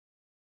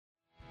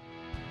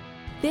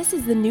This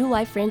is the New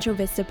Life Rancho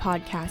Vista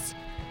podcast.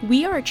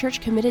 We are a church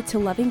committed to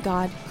loving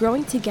God,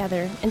 growing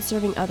together, and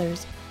serving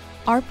others.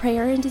 Our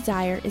prayer and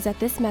desire is that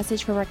this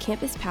message from our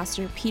campus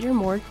pastor, Peter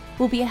Moore,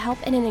 will be a help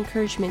and an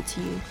encouragement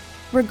to you,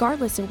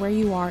 regardless of where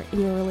you are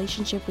in your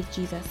relationship with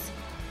Jesus.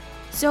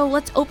 So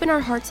let's open our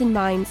hearts and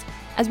minds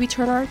as we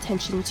turn our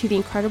attention to the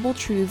incredible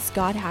truths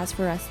God has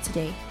for us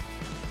today.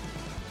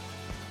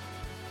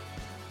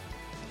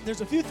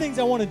 There's a few things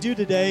I want to do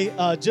today,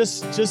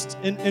 just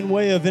in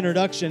way of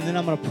introduction, and then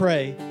I'm going to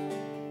pray.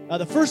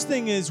 The first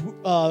thing is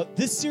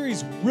this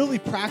series is really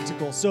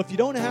practical. So if you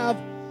don't have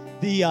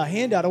the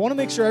handout, I want to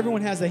make sure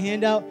everyone has a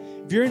handout.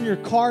 If you're in your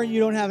car and you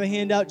don't have a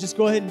handout, just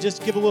go ahead and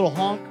just give a little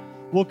honk.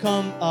 We'll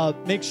come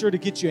make sure to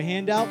get you a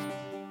handout.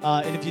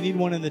 And if you need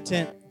one in the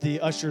tent,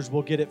 the ushers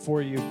will get it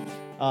for you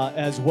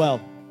as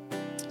well.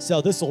 So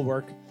this will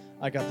work.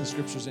 I got the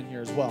scriptures in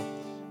here as well.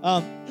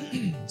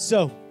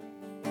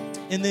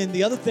 And then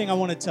the other thing I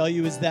want to tell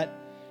you is that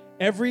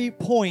every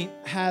point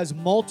has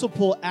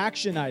multiple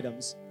action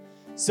items.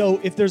 So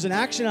if there's an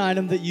action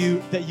item that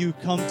you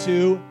come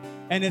to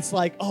and it's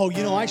like, oh,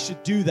 I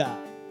should do that.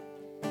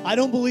 I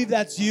don't believe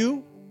that's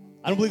you.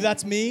 I don't believe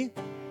that's me.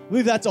 I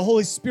believe that's the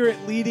Holy Spirit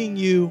leading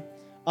you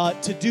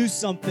to do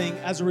something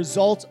as a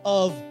result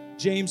of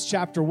James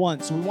chapter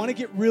 1. So we want to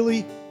get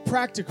really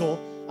practical.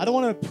 I don't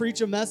want to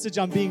preach a message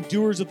on being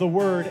doers of the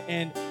word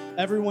and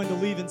everyone to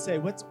leave and say,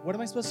 what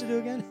am I supposed to do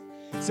again?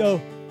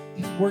 So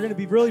we're going to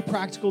be really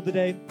practical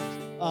today,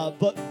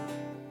 but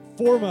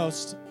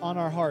foremost on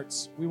our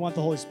hearts, we want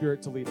the Holy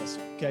Spirit to lead us.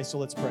 Okay, so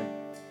let's pray.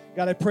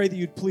 God, I pray that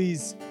you'd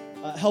please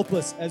help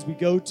us as we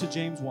go to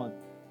James 1.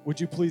 Would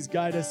you please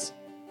guide us?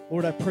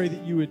 Lord, I pray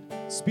that you would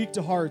speak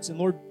to hearts. And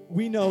Lord,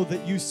 we know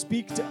that you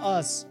speak to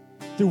us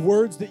through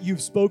words that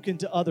you've spoken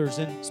to others,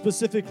 and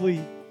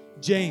specifically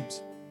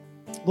James.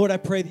 Lord, I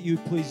pray that you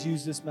would please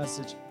use this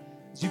message.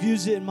 As you've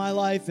used it in my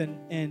life,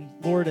 and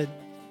Lord,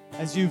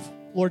 as you've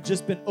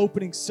just been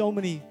opening so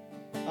many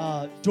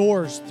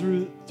doors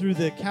through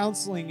the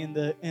counseling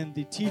and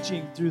the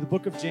teaching through the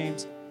book of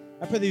James.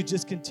 I pray that you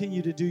just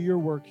continue to do your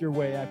work your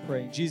way, I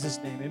pray. In Jesus'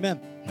 name, amen.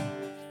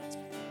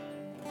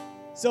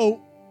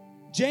 So,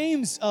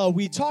 James,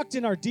 we talked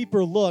in our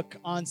deeper look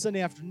on Sunday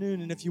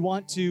afternoon, and if you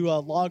want to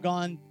log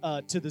on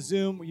to the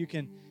Zoom, you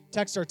can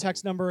text our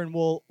text number and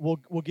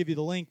we'll give you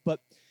the link. But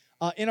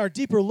in our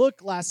deeper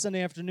look last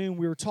Sunday afternoon,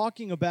 we were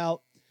talking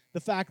about the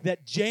fact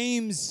that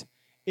James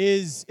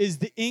is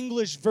the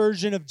English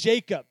version of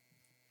Jacob.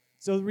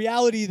 So the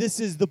reality, this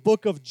is the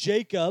book of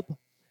Jacob,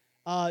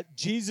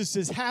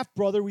 Jesus'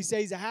 half-brother. We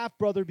say he's a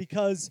half-brother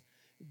because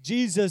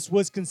Jesus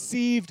was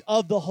conceived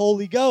of the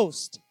Holy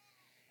Ghost.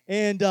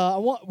 And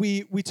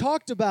we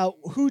talked about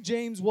who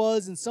James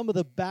was and some of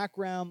the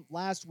background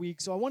last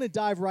week. So I want to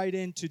dive right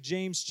into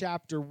James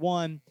chapter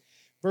 1,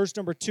 verse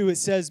number 2. It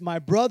says, "My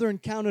brethren,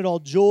 count it all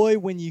joy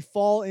when ye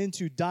fall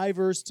into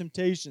diverse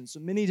temptations." So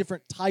many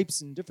different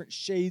types and different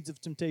shades of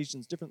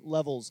temptations, different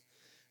levels,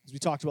 as we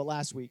talked about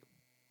last week.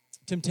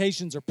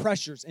 Temptations are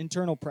pressures,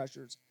 internal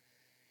pressures.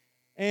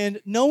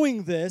 "And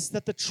knowing this,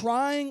 that the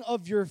trying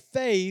of your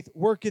faith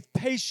worketh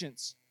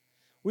patience."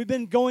 We've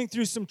been going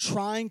through some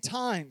trying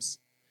times.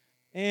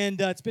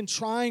 And it's been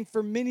trying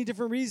for many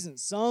different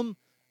reasons. Some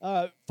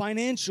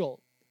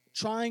financial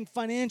times,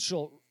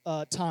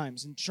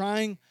 and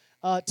trying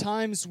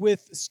times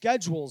with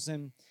schedules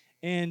and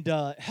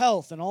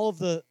health and all of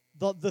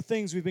the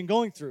things we've been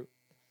going through.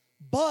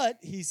 But,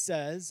 he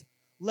says,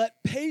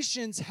 let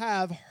patience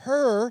have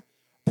her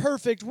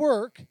perfect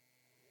work.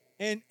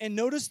 And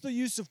notice the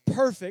use of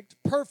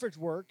perfect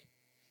work,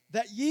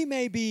 that ye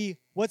may be,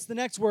 what's the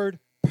next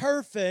word?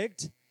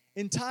 Perfect,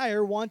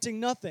 entire, wanting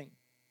nothing.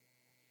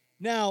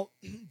 Now,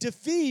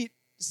 defeat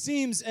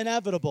seems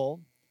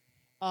inevitable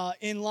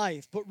in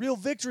life, but real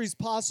victory is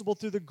possible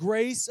through the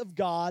grace of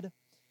God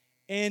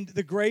and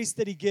the grace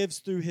that he gives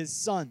through his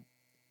Son.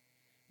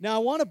 Now, I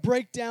want to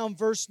break down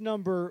verse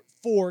number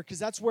 4, because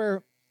that's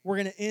where we're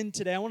going to end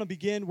today. I want to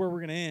begin where we're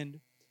going to end.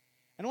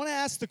 And I want to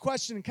ask the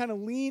question and kind of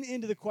lean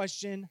into the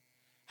question,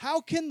 how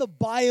can the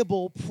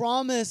Bible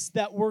promise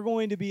that we're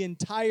going to be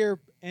entire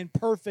and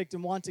perfect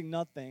and wanting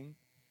nothing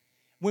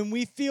when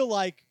we feel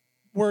like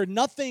we're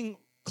nothing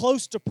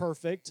close to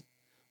perfect,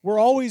 we're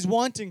always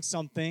wanting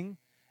something,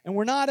 and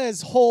we're not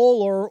as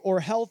whole or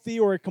healthy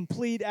or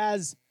complete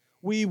as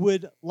we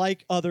would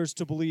like others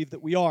to believe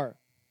that we are?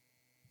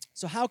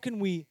 So how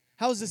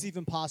is this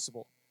even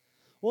possible?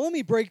 Well, let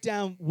me break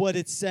down what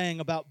it's saying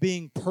about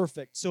being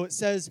perfect. So it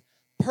says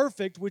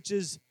perfect, which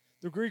is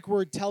the Greek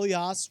word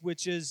teleos,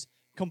 which is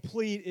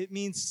complete. It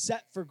means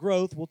set for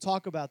growth. We'll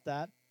talk about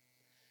that.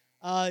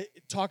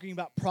 Talking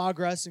about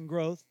progress and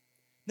growth.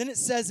 Then it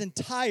says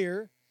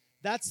entire.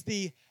 That's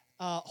the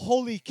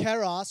holy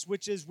keros,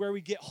 which is where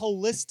we get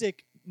holistic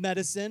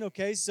medicine,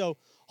 okay? So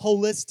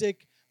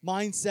holistic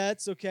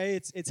mindsets, okay?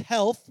 It's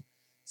health.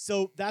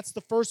 So that's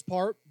the first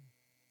part.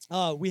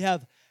 We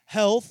have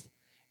health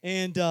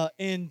and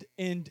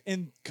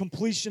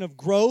completion of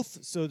growth.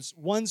 So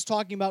one's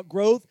talking about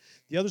growth,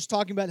 the other's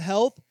talking about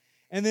health.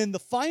 And then the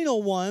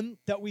final one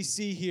that we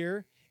see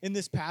here in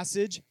this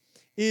passage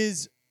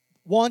is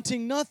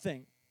wanting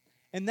nothing.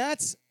 And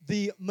that's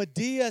the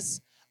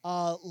medias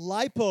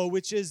lipo,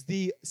 which is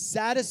the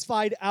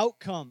satisfied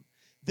outcome.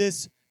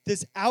 This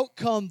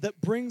outcome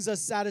that brings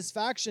us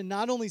satisfaction,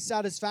 not only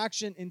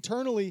satisfaction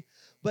internally,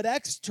 but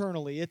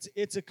externally.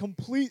 It's a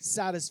complete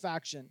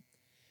satisfaction.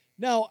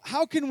 Now,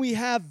 how can we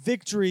have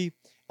victory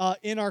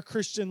in our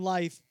Christian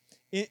life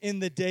in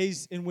the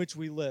days in which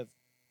we live?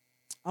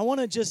 I want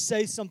to just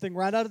say something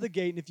right out of the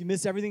gate, and if you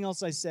miss everything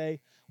else I say, I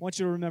want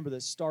you to remember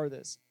this, star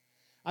this.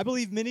 I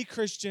believe many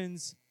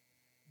Christians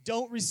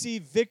don't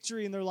receive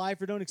victory in their life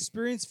or don't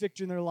experience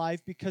victory in their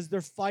life because they're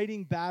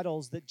fighting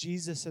battles that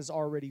Jesus has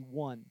already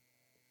won.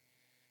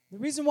 The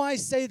reason why I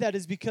say that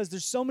is because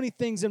there's so many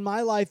things in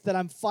my life that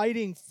I'm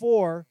fighting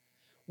for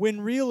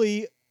when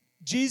really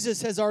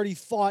Jesus has already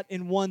fought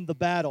and won the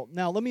battle.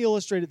 Now, let me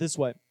illustrate it this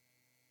way.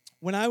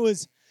 When I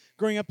was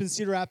growing up in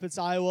Cedar Rapids,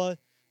 Iowa,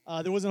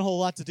 there wasn't a whole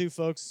lot to do,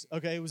 folks.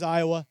 Okay, it was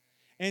Iowa.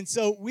 And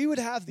so we would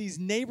have these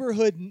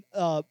neighborhood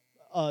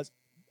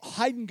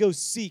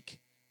hide-and-go-seek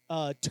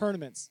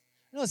tournaments.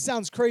 I know it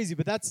sounds crazy,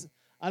 but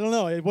I don't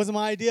know. It wasn't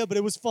my idea, but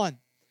it was fun.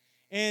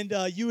 And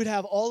you would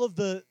have all of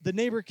the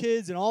neighbor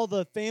kids and all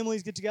the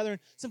families get together.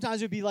 And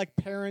sometimes it would be like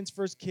parents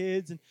versus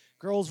kids and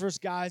girls versus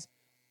guys.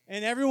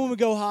 And everyone would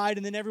go hide,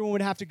 and then everyone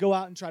would have to go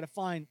out and try to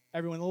find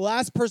everyone. The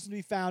last person to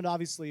be found,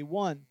 obviously,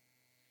 won.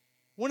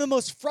 One of the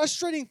most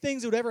frustrating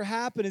things that would ever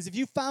happen is if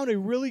you found a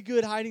really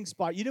good hiding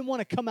spot, you didn't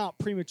want to come out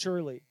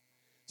prematurely.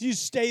 So you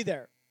stay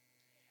there.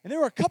 And there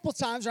were a couple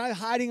times where I was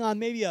hiding on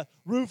maybe a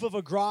roof of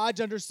a garage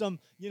under some,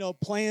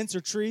 plants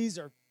or trees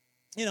or,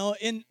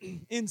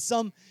 in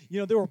some,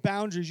 there were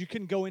boundaries. You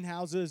couldn't go in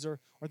houses or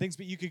things,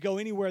 but you could go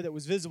anywhere that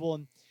was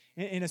visible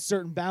in a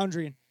certain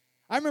boundary. And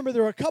I remember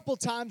there were a couple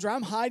times where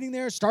I'm hiding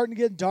there, starting to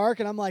get dark,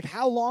 and I'm like,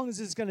 how long is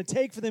this going to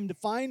take for them to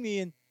find me?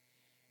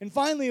 And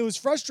finally, it was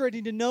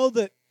frustrating to know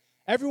that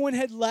everyone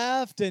had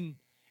left and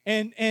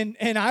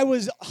I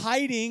was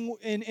hiding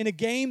in a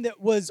game that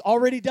was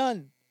already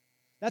done.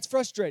 That's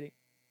frustrating.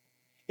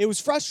 It was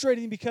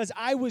frustrating because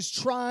I was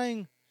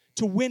trying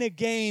to win a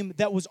game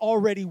that was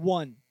already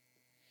won.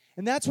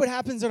 And that's what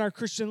happens in our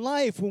Christian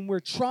life when we're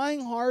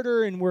trying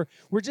harder and we're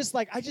just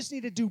like, I just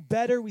need to do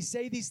better. We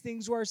say these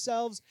things to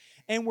ourselves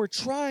and we're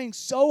trying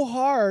so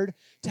hard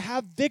to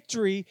have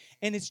victory,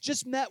 and it's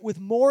just met with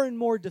more and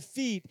more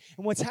defeat.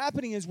 And what's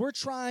happening is we're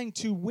trying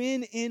to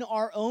win in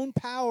our own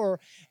power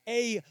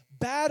a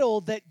battle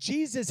that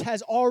Jesus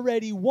has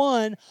already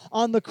won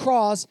on the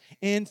cross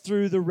and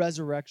through the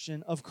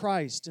resurrection of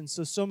Christ. And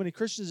so many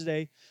Christians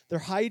today, they're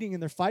hiding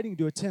and they're fighting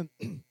to attempt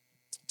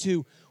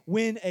to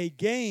win a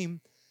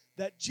game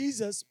that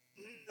Jesus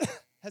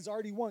has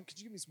already won. Could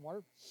you give me some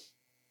water?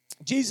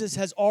 Jesus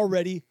has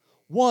already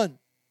won.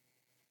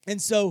 And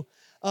so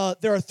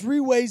there are three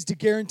ways to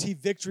guarantee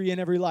victory in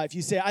every life.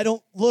 You say,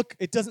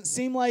 it doesn't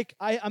seem like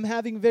I'm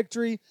having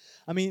victory.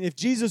 I mean, if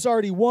Jesus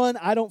already won,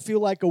 I don't feel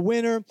like a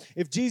winner.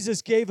 If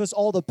Jesus gave us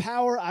all the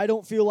power, I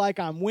don't feel like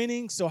I'm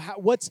winning. So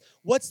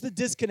what's the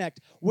disconnect?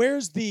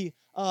 Where's the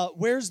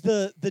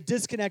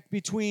disconnect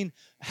between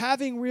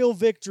having real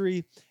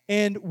victory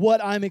and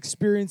what I'm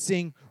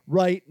experiencing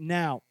right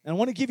now? And I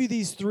want to give you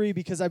these three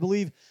because I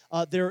believe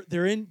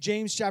they're in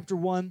James chapter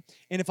 1.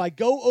 And if I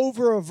go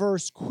over a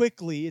verse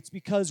quickly, it's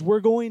because we're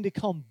going to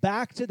come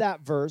back to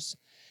that verse.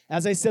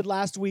 As I said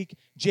last week,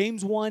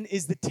 James 1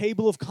 is the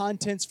table of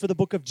contents for the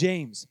book of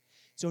James.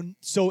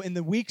 So in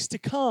the weeks to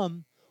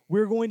come,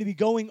 we're going to be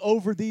going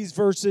over these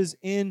verses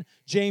in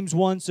James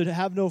 1, so to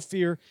have no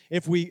fear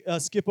if we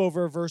skip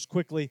over a verse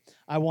quickly.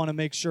 I want to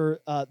make sure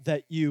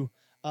that you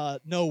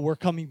know we're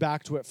coming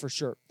back to it for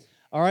sure.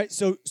 All right,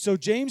 so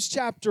James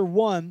chapter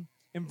 1,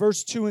 in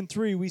verse 2 and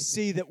 3, we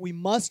see that we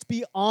must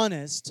be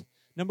honest.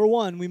 Number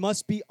one, we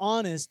must be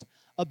honest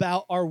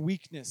about our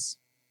weakness.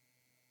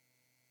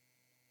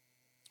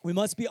 We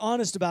must be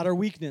honest about our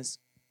weakness.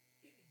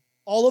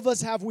 All of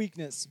us have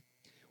weakness.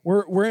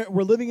 We're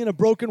living in a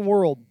broken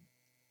world.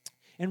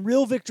 And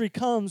real victory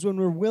comes when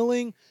we're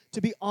willing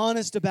to be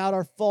honest about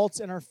our faults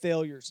and our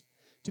failures,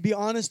 to be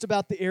honest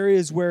about the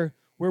areas where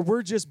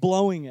we're just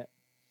blowing it.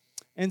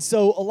 And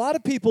so a lot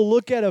of people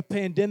look at a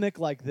pandemic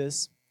like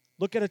this,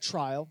 look at a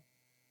trial,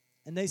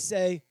 and they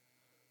say,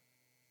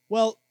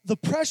 well, the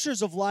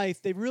pressures of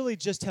life, they really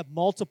just have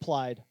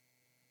multiplied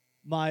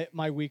my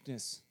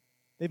weakness.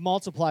 They've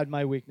multiplied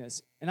my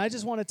weakness. And I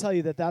just want to tell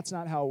you that that's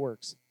not how it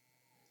works.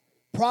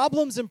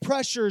 Problems and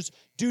pressures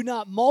do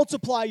not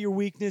multiply your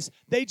weakness.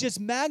 They just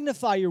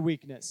magnify your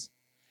weakness.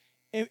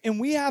 And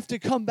we have to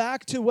come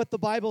back to what the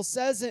Bible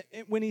says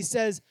when he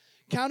says,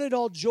 count it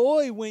all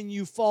joy when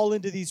you fall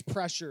into these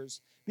pressures.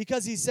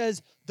 Because he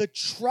says, the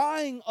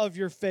trying of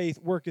your faith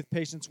worketh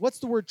patience. What's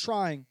the word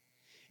trying?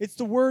 It's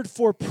the word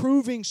for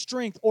proving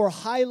strength or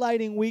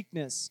highlighting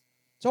weakness.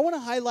 So I want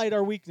to highlight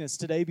our weakness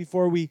today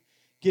before we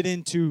get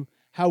into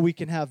how we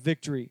can have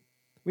victory.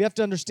 We have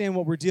to understand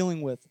what we're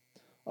dealing with.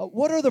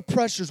 What are the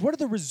pressures? What are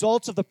the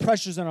results of the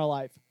pressures in our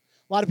life?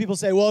 A lot of people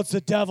say, well, it's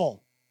the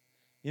devil.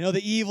 The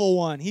evil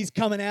one. He's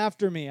coming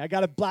after me. I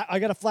got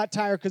a flat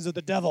tire because of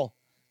the devil.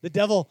 The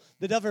devil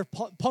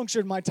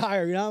punctured my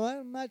tire.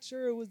 I'm not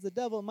sure it was the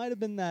devil. It might have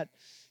been that,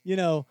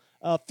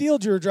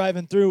 field you were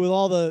driving through with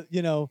all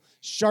the,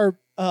 sharp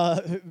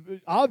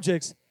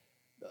objects.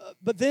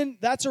 But then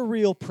that's a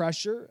real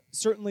pressure.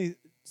 Certainly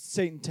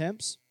Satan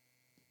tempts.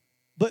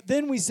 But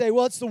then we say,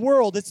 well, it's the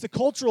world. It's the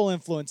cultural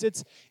influence.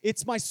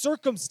 It's my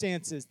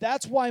circumstances.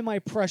 That's why my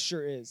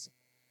pressure is.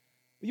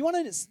 You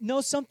want to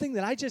know something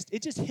that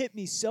it just hit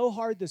me so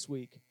hard this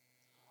week?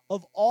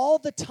 Of all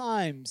the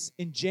times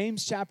in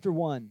James chapter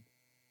 1,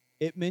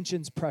 it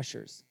mentions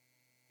pressures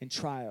and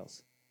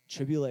trials,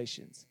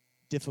 tribulations,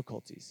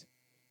 difficulties.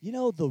 You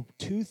know the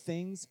two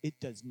things it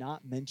does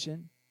not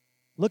mention?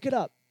 Look it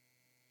up.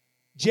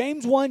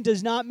 James 1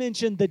 does not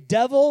mention the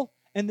devil,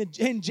 and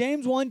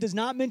James 1 does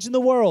not mention the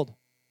world.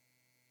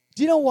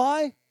 Do you know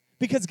why?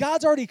 Because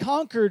God's already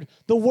conquered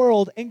the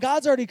world, and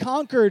God's already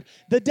conquered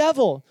the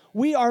devil.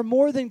 We are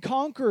more than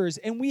conquerors,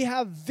 and we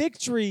have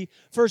victory,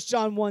 1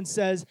 John 1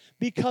 says,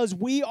 because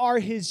we are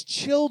his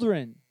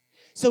children.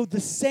 So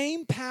the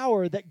same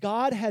power that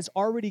God has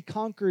already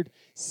conquered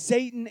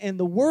Satan and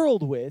the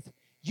world with,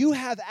 you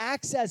have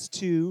access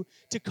to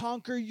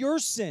conquer your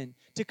sin,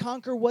 to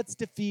conquer what's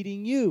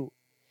defeating you.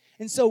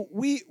 And so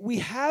we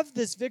have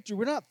this victory.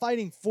 We're not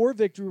fighting for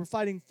victory, we're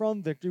fighting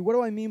from victory. What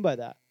do I mean by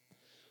that?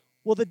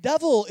 Well, the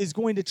devil is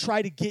going to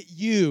try to get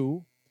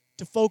you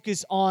to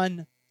focus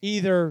on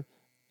either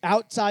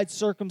outside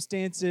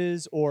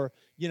circumstances or,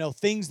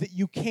 things that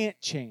you can't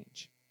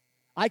change.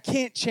 I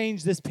can't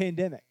change this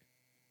pandemic.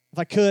 If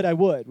I could, I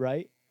would,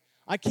 right?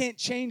 I can't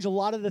change a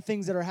lot of the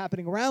things that are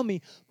happening around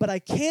me, but I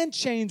can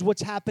change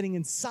what's happening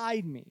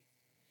inside me.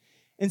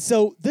 And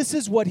so this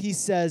is what he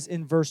says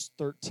in verse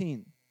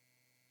 13.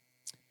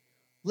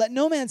 Let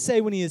no man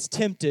say when he is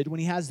tempted, when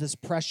he has this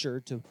pressure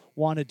to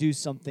want to do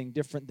something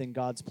different than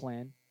God's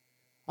plan,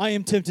 I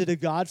am tempted of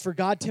God, for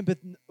God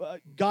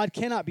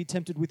cannot be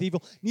tempted with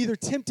evil, neither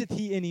tempteth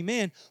he any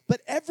man.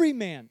 But every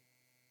man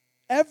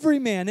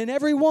and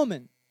every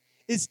woman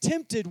is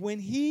tempted when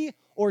he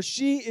or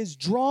she is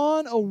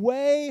drawn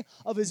away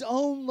of his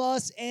own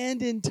lust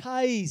and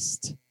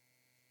enticed.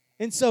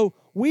 And so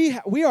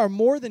we are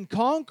more than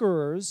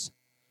conquerors,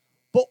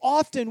 but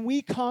often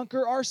we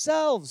conquer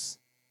ourselves.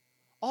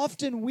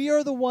 Often we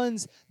are the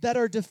ones that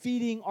are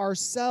defeating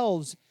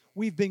ourselves.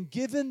 We've been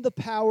given the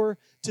power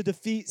to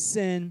defeat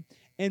sin,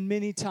 and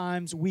many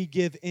times we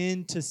give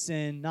in to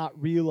sin, not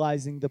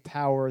realizing the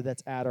power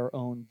that's at our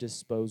own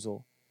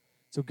disposal.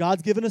 So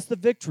God's given us the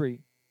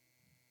victory,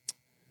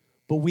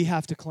 but we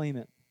have to claim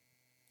it.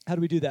 How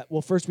do we do that?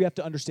 Well, first we have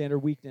to understand our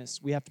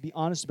weakness. We have to be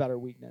honest about our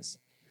weakness.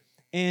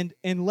 And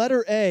in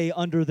letter A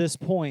under this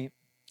point,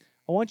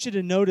 I want you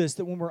to notice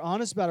that when we're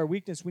honest about our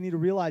weakness, we need to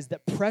realize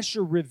that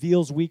pressure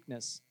reveals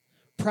weakness.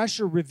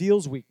 Pressure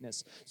reveals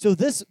weakness. So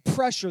this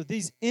pressure,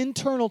 these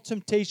internal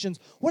temptations,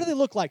 what do they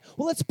look like?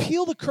 Well, let's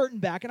peel the curtain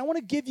back, and I want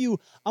to give you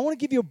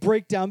a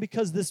breakdown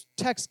because this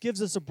text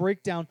gives us a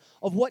breakdown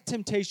of what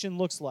temptation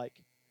looks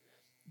like.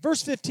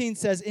 Verse 15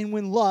 says, and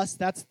when lust,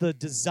 that's the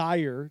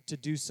desire to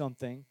do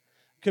something,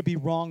 could be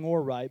wrong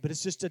or right, but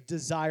it's just a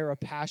desire, a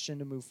passion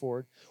to move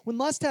forward. When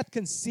lust hath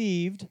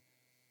conceived,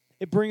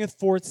 it bringeth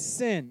forth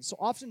sin. So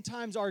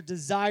oftentimes our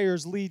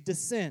desires lead to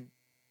sin.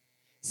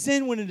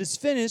 Sin, when it is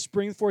finished,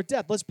 bringeth forth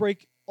death. Let's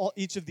break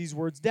each of these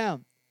words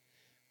down.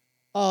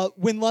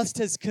 When lust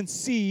has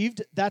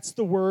conceived, that's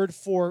the word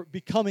for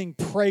becoming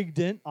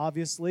pregnant,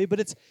 obviously,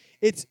 but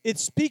it's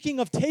speaking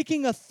of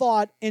taking a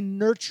thought and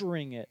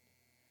nurturing it.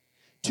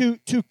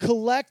 To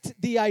collect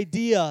the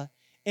idea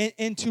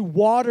and to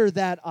water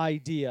that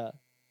idea.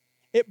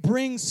 It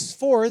brings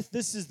forth,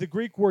 this is the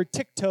Greek word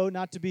tikto,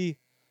 not to be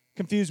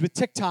confused with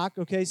TikTok,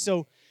 okay?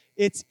 So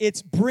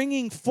it's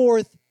bringing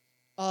forth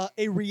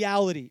a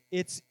reality.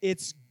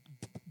 It's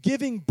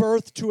giving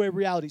birth to a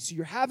reality. So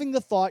you're having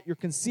the thought, you're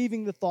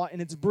conceiving the thought,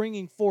 and it's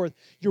bringing forth.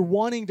 You're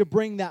wanting to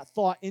bring that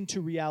thought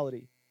into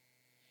reality.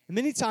 And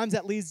many times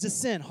that leads to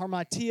sin.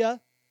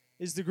 Harmatia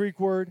is the Greek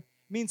word.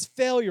 It means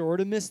failure or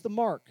to miss the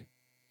mark.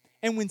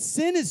 And when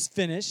sin is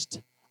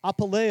finished,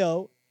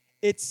 apoleo,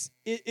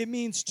 it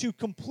means to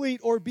complete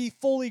or be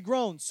fully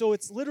grown. So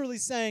it's literally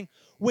saying,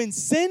 when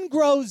sin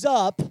grows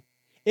up,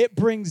 it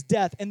brings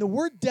death. And the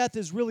word death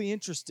is really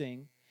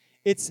interesting.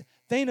 It's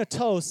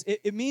thanatos.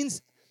 It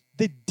means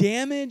the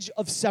damage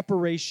of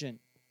separation,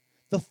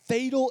 the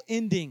fatal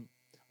ending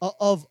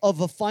of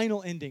a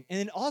final ending.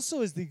 And it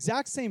also is the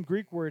exact same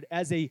Greek word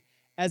as a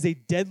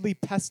deadly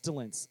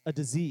pestilence, a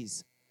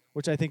disease,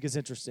 which I think is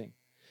interesting.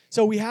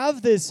 So we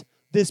have this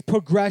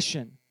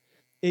progression,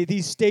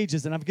 these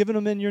stages, and I've given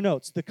them in your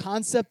notes. The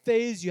concept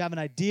phase, you have an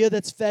idea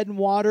that's fed and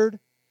watered.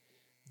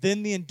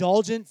 Then the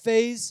indulgent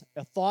phase,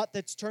 a thought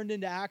that's turned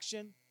into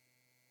action.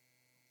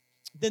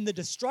 Then the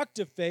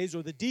destructive phase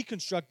or the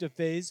deconstructive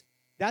phase,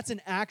 that's an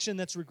action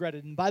that's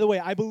regretted. And by the way,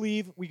 I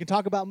believe, we can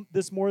talk about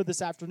this more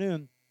this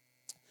afternoon,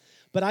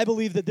 but I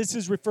believe that this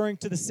is referring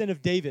to the sin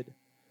of David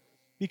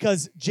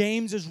because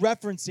James is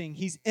referencing,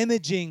 he's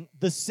imaging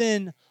the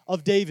sin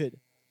of David.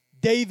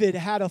 David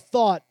had a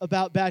thought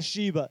about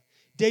Bathsheba.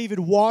 David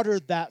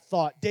watered that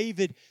thought.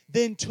 David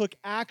then took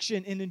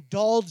action and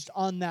indulged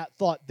on that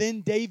thought.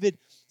 Then David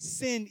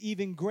sinned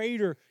even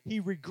greater. He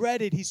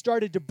regretted. He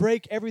started to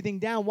break everything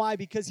down. Why?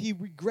 Because he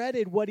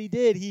regretted what he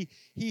did. He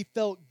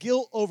felt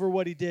guilt over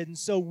what he did. And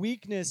so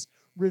weakness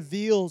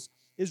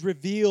is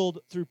revealed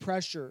through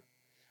pressure.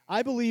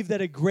 I believe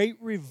that a great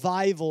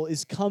revival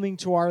is coming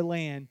to our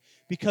land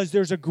because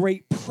there's a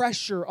great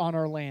pressure on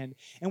our land.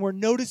 And we're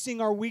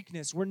noticing our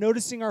weakness. We're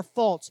noticing our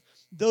faults.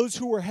 Those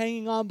who are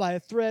hanging on by a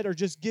thread are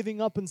just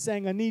giving up and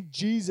saying, I need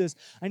Jesus.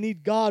 I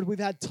need God. We've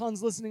had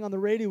tons listening on the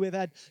radio. We've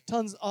had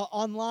tons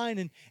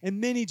online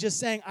and many just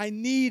saying, I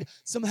need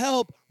some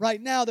help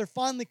right now. They're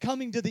finally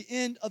coming to the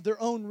end of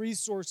their own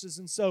resources.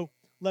 And so,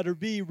 letter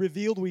B,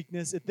 revealed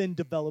weakness. It then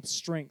develops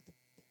strength.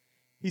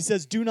 He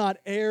says, do not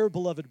err,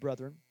 beloved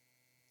brethren.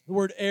 The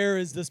word err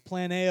is this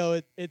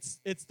planeo.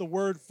 It's the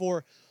word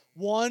for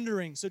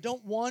wandering. So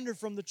don't wander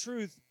from the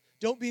truth.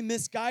 Don't be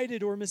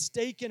misguided or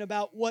mistaken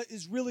about what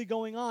is really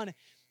going on.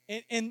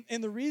 And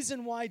the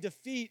reason why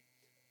defeat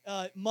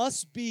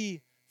must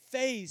be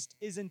faced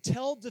is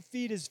until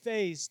defeat is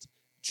faced,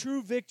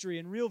 true victory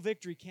and real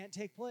victory can't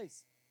take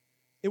place.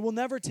 It will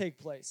never take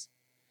place.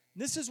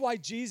 This is why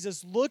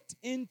Jesus looked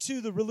into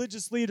the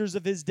religious leaders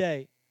of his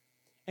day.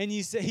 And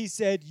he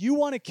said, you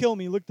want to kill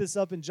me. Look this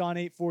up in John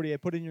 8:40. I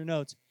put in your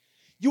notes.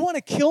 You want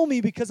to kill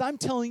me because I'm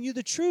telling you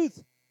the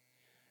truth.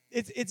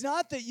 It's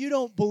not that you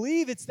don't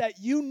believe. It's that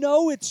you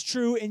know it's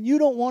true and you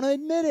don't want to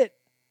admit it.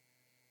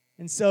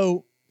 And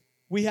so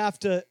we have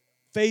to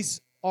face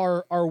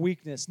our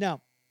weakness.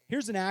 Now,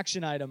 here's an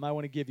action item I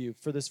want to give you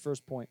for this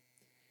first point.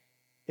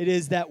 It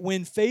is that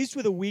when faced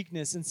with a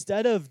weakness,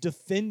 instead of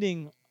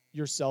defending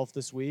yourself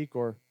this week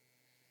or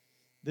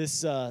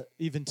this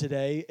even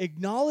today,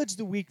 acknowledge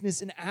the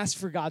weakness and ask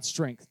for God's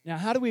strength. Now,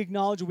 how do we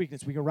acknowledge a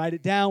weakness? We can write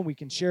it down. We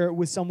can share it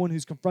with someone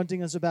who's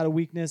confronting us about a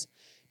weakness.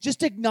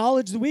 Just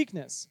acknowledge the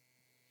weakness.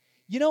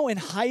 You know, in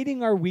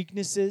hiding our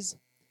weaknesses,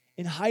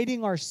 in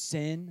hiding our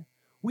sin,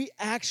 we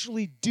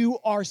actually do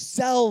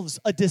ourselves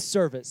a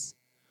disservice.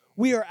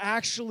 We are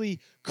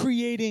actually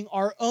creating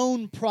our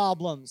own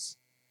problems.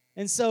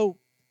 And so,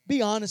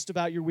 be honest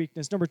about your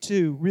weakness. Number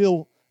 2,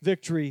 real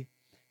victory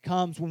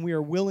comes when we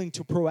are willing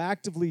to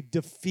proactively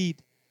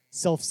defeat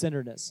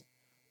self-centeredness.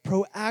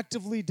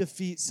 Proactively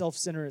defeat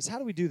self-centeredness. How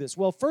do we do this?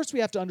 Well, first we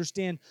have to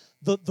understand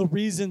the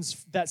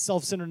reasons that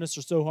self-centeredness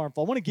are so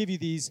harmful. I want to give you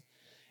these,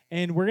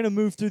 and we're going to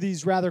move through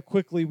these rather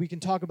quickly. We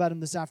can talk about them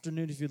this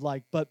afternoon if you'd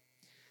like. But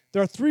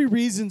there are 3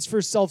 reasons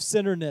for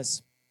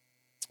self-centeredness,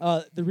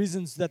 the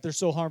reasons that they're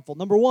so harmful.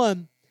 Number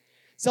 1,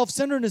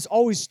 self-centeredness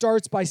always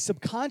starts by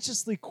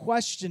subconsciously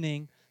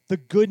questioning the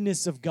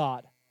goodness of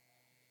God.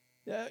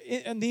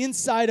 And the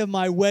inside of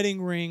my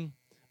wedding ring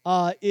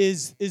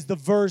is the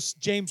verse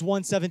James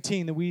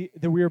 1:17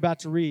 that we are about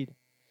to read.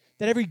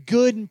 That every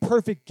good and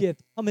perfect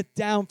gift cometh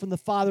down from the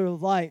Father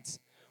of lights.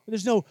 Where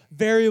there's no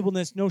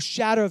variableness, no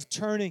shadow of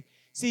turning.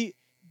 See,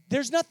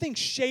 there's nothing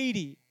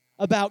shady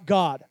about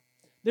God.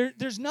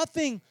 There's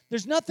nothing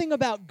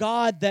about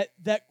God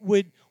that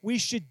we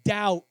should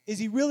doubt. Is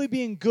he really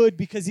being good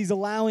because he's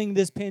allowing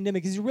this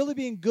pandemic? Is he really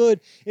being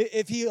good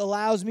if he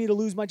allows me to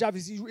lose my job?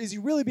 Is he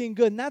really being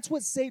good? And that's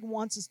what Satan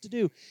wants us to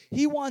do.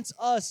 He wants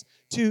us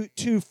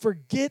to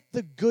forget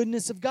the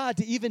goodness of God,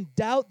 to even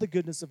doubt the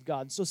goodness of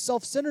God. So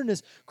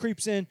self-centeredness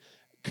creeps in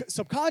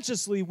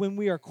subconsciously when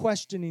we are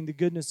questioning the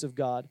goodness of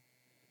God.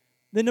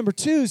 Then number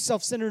 2,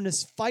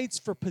 self-centeredness fights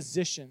for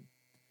position.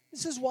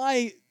 This is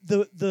why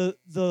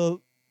the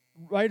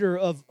writer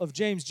of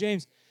James,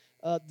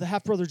 the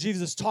half-brother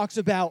Jesus, talks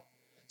about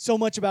so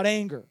much about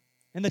anger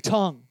and the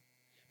tongue.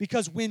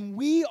 Because when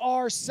we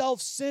are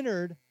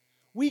self-centered,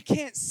 we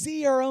can't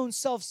see our own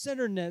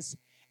self-centeredness.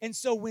 And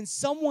so when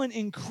someone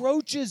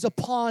encroaches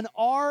upon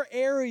our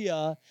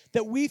area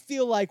that we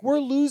feel like we're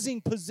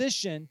losing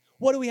position,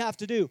 what do we have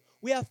to do?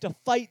 We have to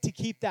fight to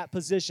keep that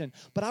position.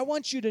 But I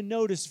want you to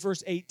notice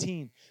verse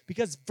 18,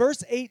 because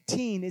verse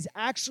 18 is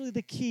actually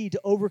the key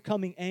to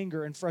overcoming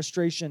anger and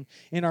frustration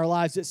in our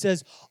lives. It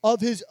says, of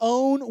his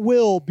own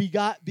will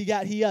begat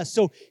he us.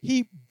 So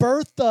he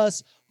birthed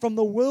us from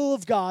the will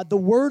of God, the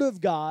word of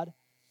God,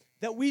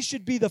 that we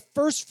should be the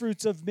first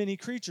fruits of many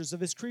creatures, of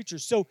his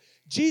creatures. So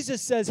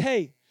Jesus says,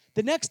 hey,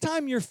 the next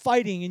time you're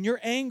fighting and you're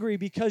angry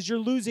because you're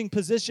losing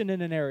position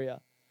in an area,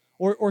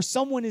 or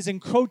someone is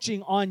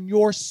encroaching on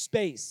your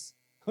space,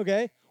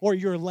 okay, or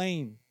your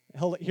lane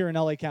here in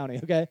LA County,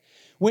 okay,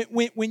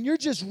 when you're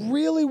just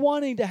really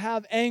wanting to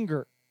have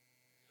anger,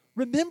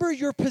 remember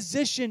your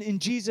position in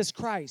Jesus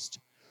Christ.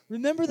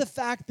 Remember the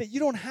fact that you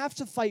don't have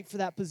to fight for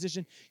that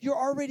position. You're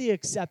already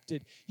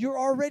accepted. You're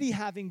already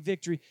having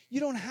victory.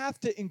 You don't have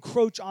to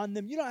encroach on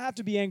them. You don't have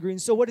to be angry.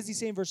 And so what does he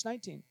say in verse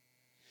 19?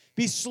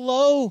 Be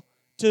slow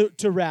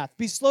to wrath.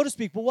 Be slow to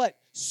speak. But what?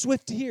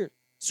 Swift to hear.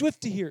 Swift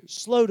to hear.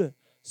 Slow to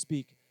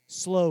speak.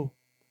 Slow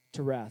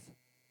to wrath.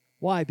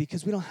 Why?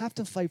 Because we don't have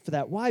to fight for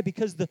that. Why?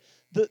 Because the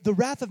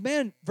wrath of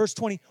man, verse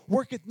 20,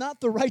 worketh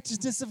not the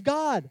righteousness of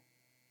God.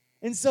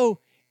 And so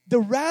the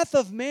wrath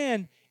of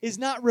man is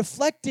not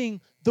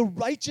reflecting the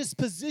righteous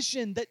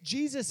position that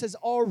Jesus has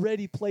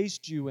already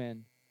placed you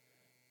in.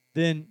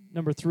 Then,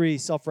 number 3,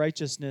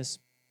 self-righteousness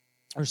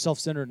or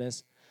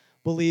self-centeredness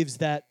believes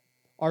that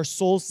our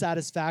soul's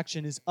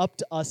satisfaction is up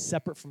to us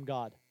separate from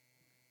God.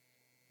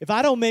 If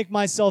I don't make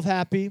myself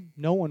happy,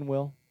 no one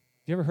will.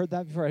 Have you ever heard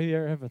that before? Have you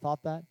ever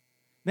thought that?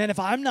 Man, if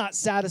I'm not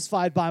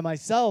satisfied by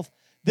myself,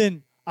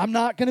 then I'm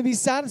not going to be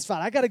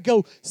satisfied. I got to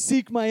go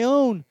seek my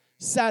own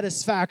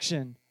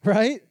satisfaction,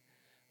 right?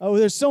 Oh,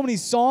 there's so many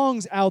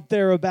songs out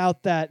there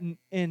about that,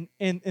 and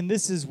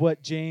this is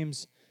what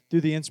James,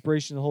 through the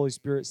inspiration of the Holy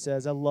Spirit,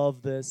 says. I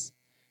love this.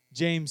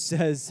 James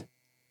says,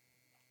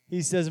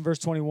 he says in verse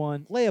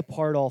 21, lay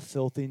apart all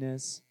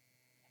filthiness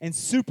and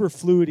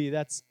superfluity,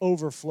 that's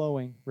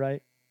overflowing,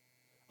 right,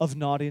 of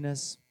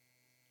naughtiness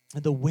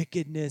and the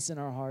wickedness in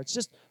our hearts.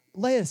 Just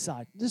lay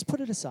aside. Just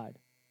put it aside.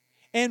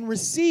 And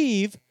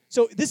receive.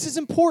 So this is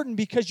important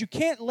because you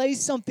can't lay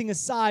something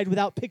aside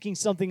without picking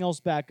something else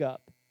back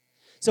up.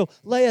 So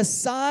lay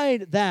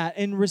aside that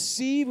and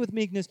receive with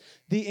meekness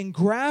the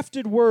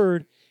engrafted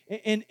word.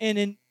 And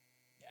in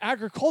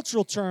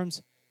agricultural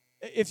terms,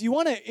 if you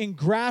want to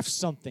engraft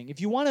something,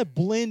 if you want to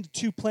blend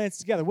two plants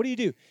together, what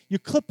do? You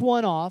clip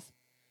one off,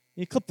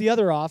 you clip the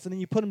other off, and then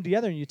you put them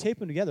together and you tape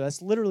them together.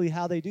 That's literally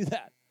how they do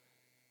that.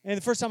 And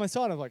the first time I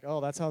saw it, I was like,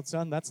 oh, that's how it's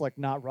done? That's like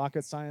not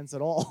rocket science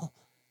at all.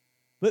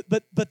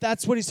 But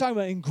that's what he's talking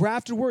about,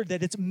 engrafted word,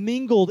 that it's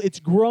mingled, it's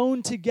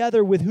grown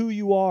together with who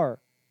you are.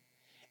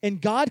 And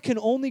God can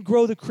only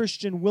grow the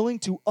Christian willing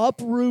to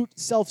uproot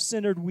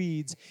self-centered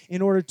weeds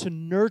in order to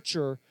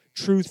nurture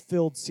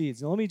truth-filled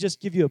seeds. Now, let me just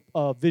give you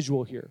a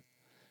visual here.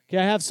 Okay,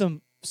 I have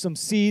some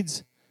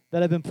seeds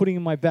that I've been putting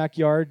in my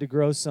backyard to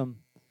grow some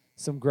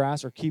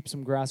grass or keep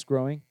some grass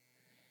growing.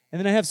 And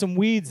then I have some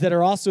weeds that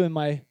are also in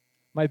my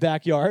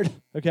backyard,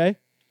 okay?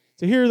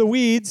 So here are the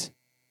weeds,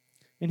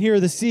 and here are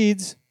the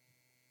seeds.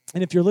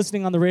 And if you're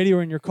listening on the radio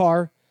or in your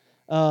car,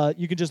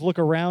 you can just look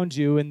around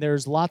you, and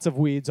there's lots of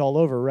weeds all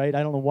over, right?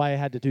 I don't know why I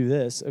had to do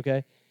this,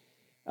 okay?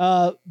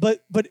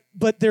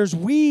 But there's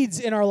weeds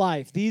in our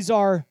life. This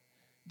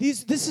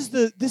is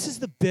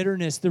the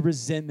bitterness, the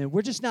resentment.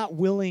 We're just not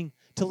willing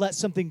to let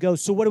something go.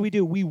 So what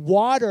do? We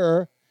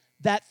water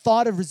that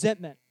thought of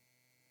resentment.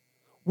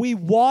 We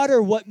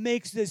water what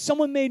makes this.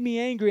 Someone made me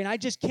angry, and I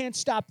just can't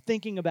stop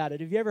thinking about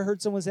it. Have you ever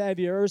heard someone say, have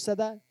you ever said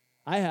that?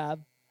 I have.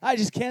 I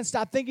just can't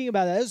stop thinking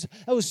about it.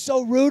 That was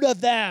so rude of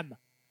them.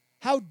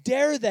 How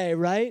dare they,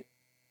 right?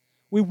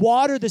 We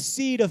water the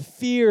seed of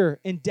fear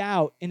and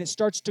doubt, and it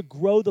starts to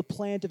grow the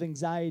plant of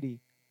anxiety.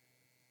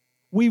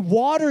 We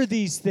water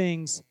these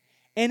things,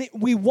 and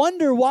we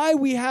wonder why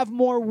we have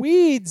more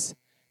weeds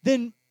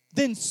than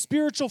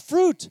spiritual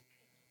fruit.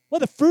 Well,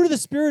 the fruit of the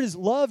Spirit is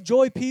love,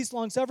 joy, peace,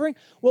 long-suffering.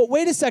 Well,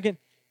 wait a second.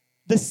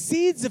 The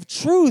seeds of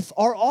truth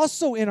are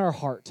also in our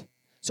heart.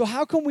 So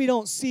how come we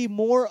don't see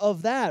more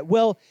of that?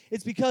 Well,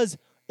 it's because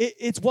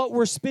it's what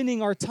we're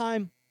spending our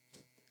time.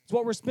 It's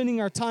what we're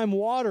spending our time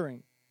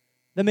watering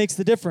that makes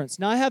the difference.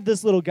 Now, I have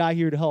this little guy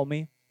here to help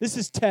me. This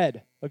is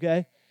Ted, okay?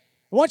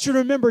 I want you to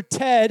remember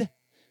Ted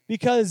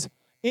because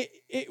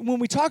when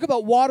we talk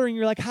about watering,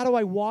 you're like, how do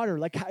I water?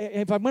 Like,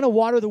 if I'm going to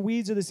water the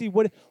weeds or the seed,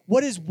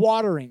 what is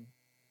watering?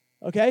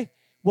 Okay?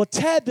 Well,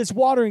 Ted, this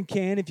watering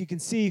can, if you can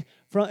see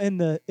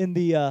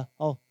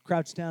I'll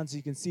crouch down so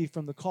you can see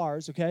from the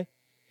cars, okay?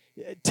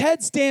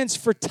 Ted stands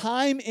for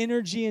time,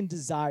 energy, and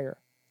desire.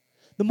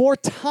 The more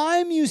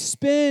time you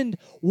spend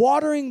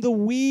watering the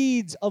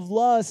weeds of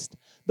lust,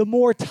 the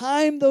more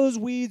time those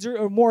weeds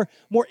or more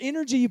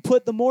energy you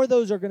put, the more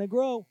those are going to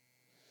grow.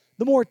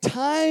 The more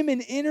time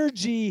and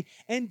energy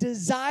and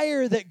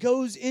desire that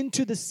goes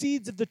into the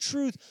seeds of the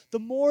truth, the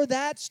more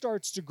that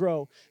starts to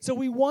grow. So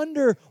we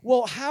wonder,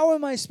 well, how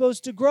am I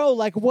supposed to grow?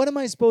 Like, what am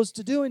I supposed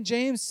to do? And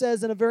James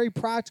says in a very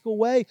practical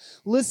way,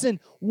 listen,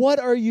 what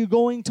are you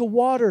going to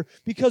water?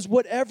 Because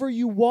whatever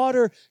you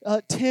water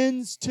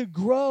tends to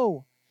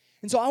grow.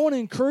 And so I want to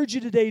encourage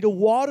you today to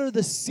water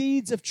the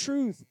seeds of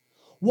truth.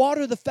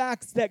 Water the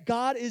fact that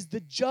God is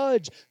the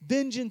judge.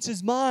 Vengeance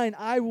is mine.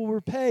 I will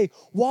repay.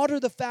 Water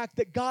the fact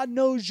that God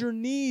knows your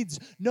needs.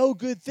 No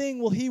good thing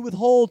will he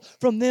withhold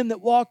from them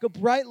that walk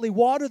uprightly.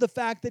 Water the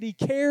fact that he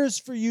cares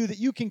for you, that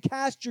you can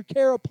cast your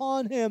care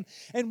upon him.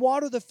 And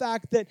water the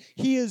fact that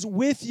he is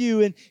with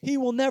you and he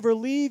will never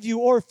leave you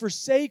or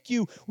forsake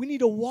you. We need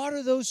to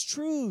water those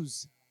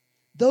truths.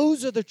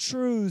 Those are the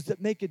truths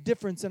that make a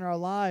difference in our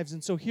lives.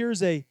 And so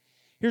here's a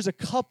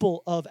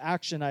couple of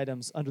action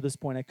items under this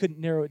point. I couldn't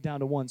narrow it down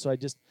to one, so I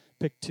just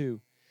picked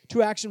two.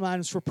 Two action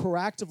items for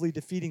proactively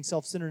defeating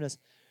self-centeredness.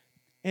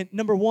 And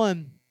number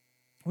one,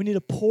 we need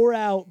to pour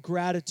out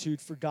gratitude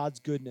for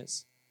God's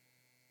goodness.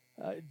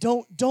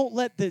 Don't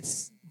let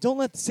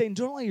Satan,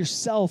 don't let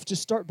yourself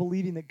just start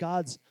believing that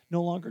God's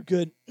no longer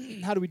good.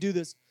 How do we do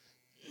this?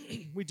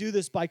 We do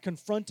this by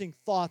confronting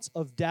thoughts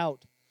of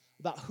doubt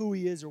about who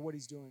he is or what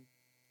he's doing.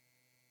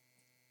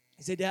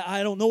 You say, Dad,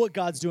 I don't know what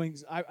God's doing.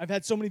 I've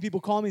had so many people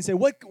call me and say,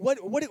 what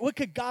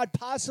could God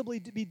possibly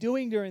be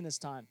doing during this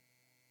time?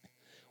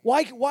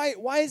 Why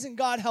isn't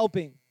God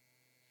helping?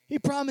 He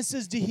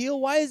promises to heal.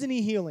 Why isn't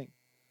he healing?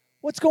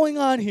 What's going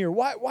on here?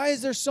 Why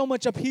is there so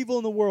much upheaval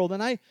in the world?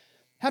 And I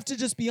have to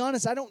just be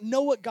honest, I don't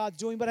know what God's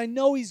doing, but I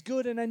know He's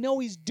good, and I know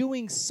He's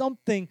doing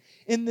something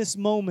in this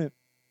moment.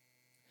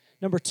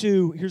 Number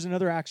 2, here's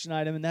another action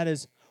item, and that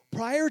is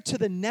prior to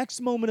the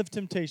next moment of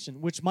temptation,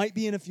 which might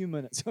be in a few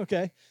minutes,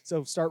 okay?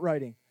 So start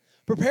writing.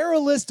 Prepare a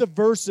list of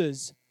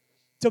verses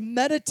to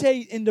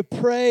meditate and to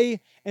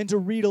pray and to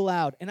read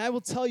aloud. And I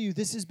will tell you,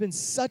 this has been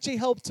such a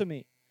help to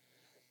me.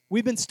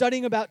 We've been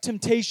studying about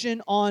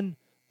temptation on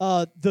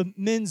the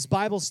men's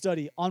Bible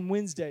study on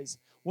Wednesdays.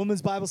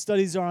 Women's Bible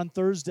studies are on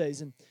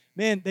Thursdays. And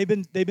man, they've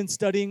been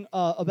studying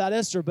about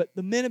Esther, but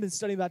the men have been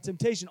studying about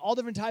temptation, all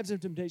different types of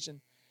temptation.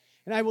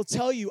 And I will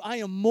tell you, I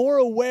am more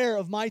aware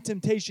of my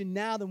temptation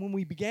now than when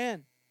we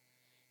began.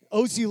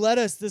 OC led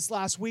us this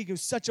last week. It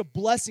was such a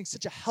blessing,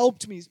 such a help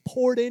to me. It's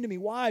poured into me.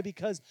 Why?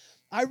 Because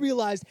I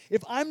realized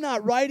if I'm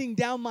not writing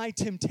down my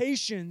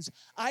temptations,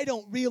 I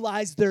don't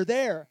realize they're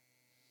there.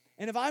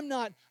 And if I'm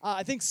not,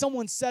 I think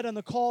someone said on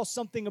the call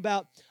something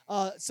about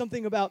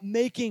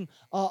making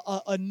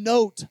a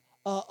note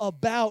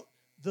about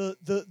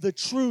the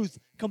truth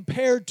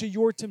compared to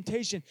your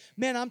temptation.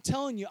 Man, I'm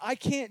telling you, I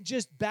can't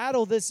just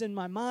battle this in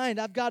my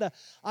mind. I've got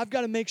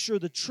to make sure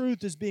the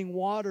truth is being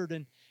watered,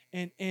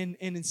 and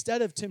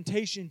instead of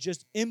temptation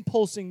just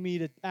impulsing me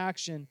to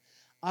action,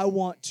 I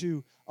want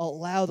to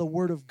allow the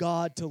Word of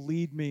God to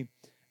lead me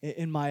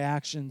in my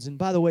actions. And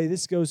by the way,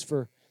 this goes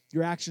for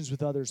your actions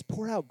with others.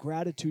 Pour out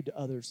gratitude to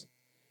others.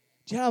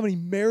 Do you know how many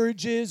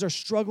marriages are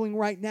struggling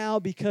right now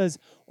because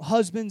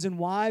husbands and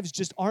wives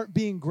just aren't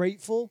being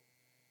grateful?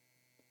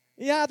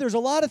 Yeah, there's a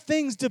lot of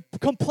things to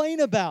complain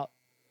about.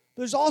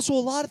 There's also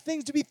a lot of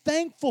things to be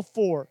thankful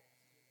for.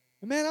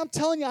 And man, I'm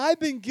telling you,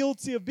 I've been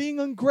guilty of being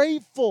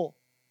ungrateful.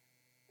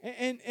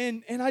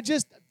 And I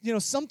just,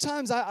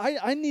 sometimes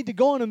I need to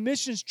go on a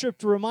missions trip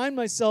to remind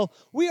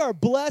myself, we are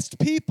blessed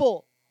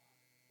people.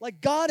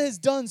 Like God has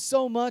done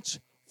so much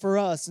for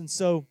us. And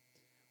so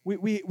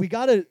we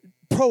got to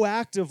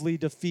proactively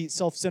defeat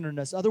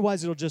self-centeredness.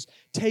 Otherwise, it'll just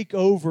take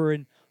over.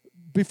 And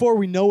before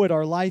we know it,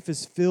 our life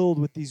is filled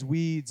with these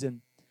weeds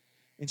and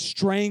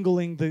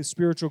strangling the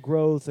spiritual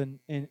growth and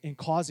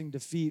causing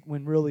defeat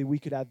when really we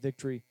could have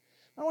victory.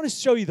 I want to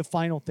show you the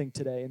final thing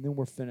today, and then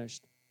we're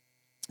finished.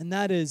 And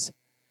that is,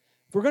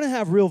 if we're going to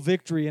have real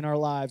victory in our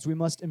lives, we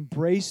must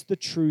embrace the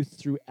truth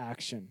through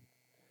action.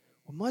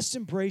 We must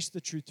embrace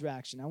the truth through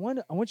action. I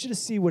want you to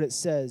see what it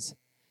says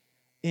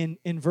in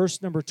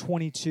verse number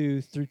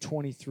 22 through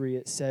 23.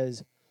 It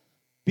says,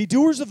 "Be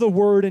doers of the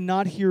word and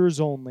not hearers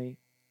only,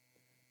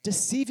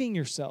 deceiving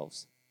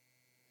yourselves."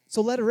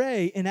 So letter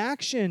A, in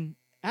action,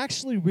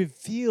 actually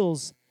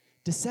reveals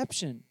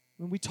deception.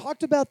 And we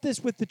talked about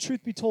this with the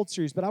Truth Be Told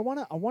series, but I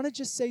want to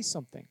just say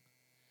something.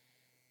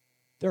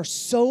 There are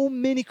so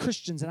many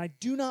Christians, and I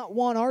do not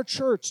want our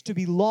church to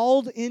be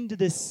lulled into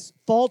this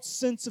false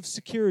sense of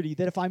security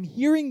that if I'm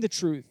hearing the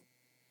truth,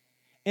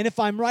 and if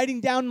I'm writing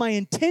down my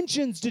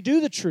intentions to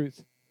do the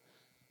truth,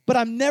 but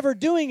I'm never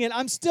doing it,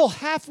 I'm still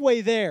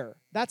halfway there.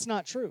 That's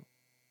not true.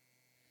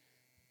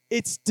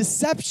 It's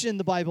deception,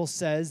 the Bible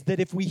says, that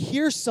if we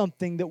hear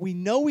something that we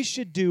know we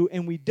should do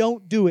and we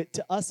don't do it,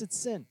 to us it's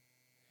sin.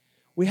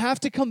 We have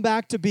to come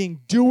back to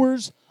being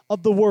doers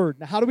of the word.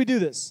 Now, how do we do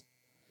this?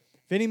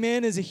 If any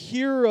man is a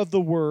hearer of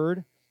the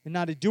word and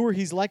not a doer,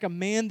 he's like a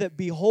man that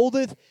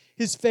beholdeth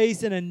his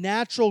face in a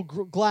natural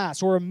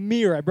glass or a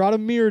mirror. I brought a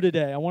mirror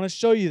today. I want to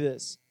show you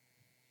this.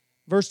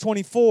 Verse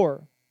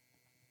 24.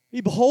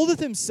 He beholdeth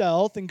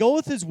himself and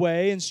goeth his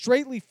way and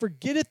straightly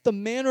forgetteth the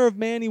manner of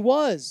man he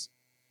was.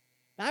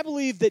 And I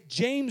believe that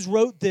James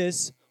wrote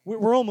this.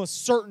 We're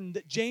almost certain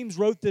that James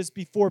wrote this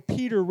before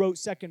Peter wrote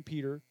 2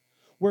 Peter.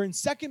 Where in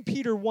 2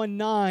 Peter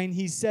 1:9,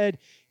 he said,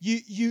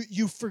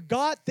 you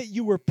forgot that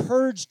you were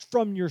purged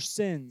from your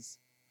sins.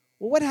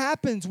 Well, what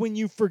happens when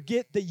you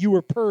forget that you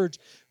were purged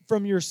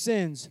from your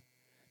sins?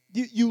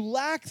 You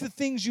lack the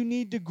things you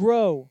need to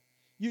grow.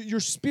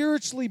 You're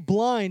spiritually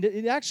blind.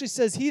 It actually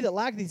says he that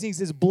lacketh these things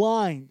is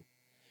blind.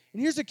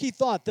 And here's a key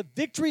thought. The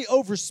victory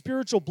over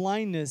spiritual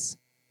blindness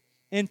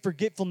and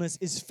forgetfulness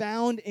is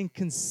found in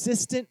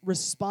consistent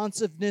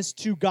responsiveness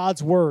to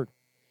God's word.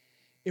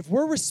 If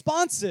we're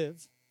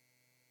responsive,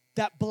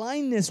 that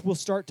blindness will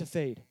start to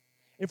fade.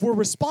 If we're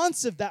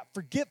responsive, that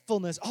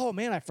forgetfulness, oh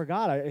man, I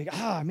forgot.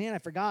 I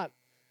forgot.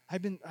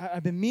 I've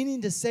been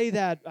meaning to say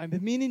that. I've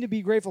been meaning to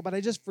be grateful, but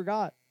I just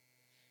forgot.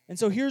 And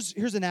so here's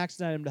an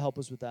action item to help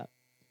us with that.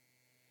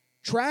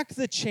 Track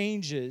the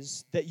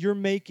changes that you're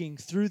making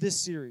through this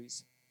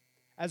series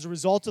as a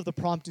result of the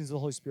promptings of the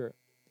Holy Spirit.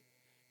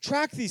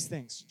 Track these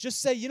things.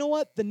 Just say, you know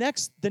what? The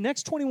next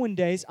 21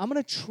 days, I'm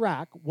going to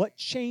track what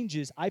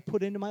changes I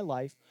put into my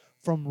life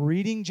from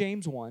reading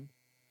James 1,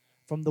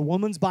 from the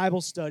women's Bible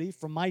study,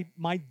 from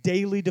my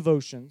daily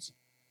devotions.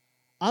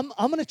 I'm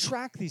going to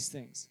track these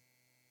things.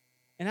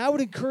 And I would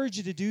encourage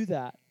you to do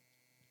that.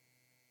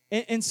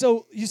 And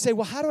so you say,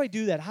 well, how do I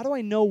do that? How do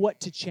I know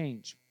what to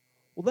change?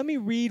 Well, let me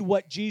read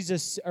what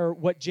James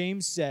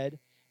said,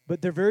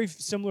 but they're very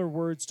similar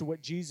words to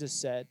what Jesus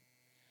said.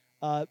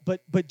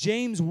 But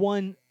James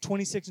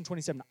 1:26 and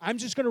 27. I'm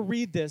just going to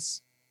read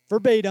this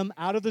verbatim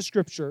out of the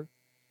scripture,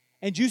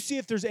 and you see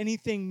if there's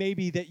anything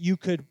maybe that you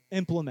could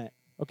implement,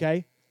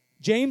 okay?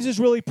 James is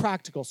really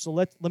practical, so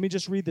let me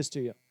just read this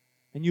to you,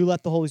 and you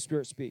let the Holy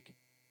Spirit speak.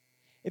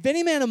 If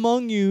any man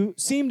among you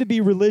seem to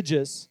be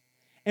religious,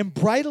 and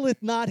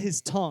bridleth not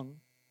his tongue,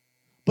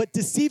 but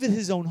deceiveth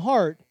his own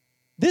heart,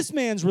 this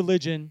man's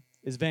religion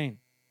is vain.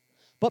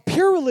 But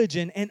pure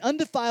religion and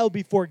undefiled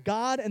before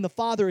God and the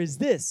Father is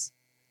this,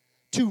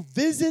 to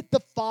visit the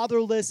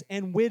fatherless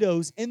and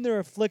widows in their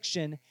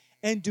affliction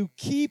and to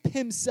keep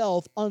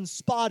himself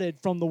unspotted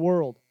from the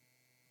world.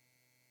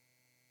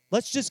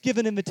 Let's just give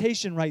an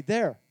invitation right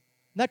there.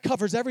 And that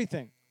covers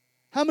everything.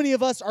 How many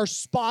of us are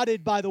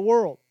spotted by the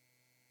world?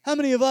 How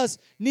many of us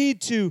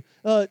need to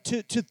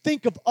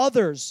think of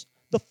others,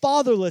 the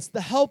fatherless,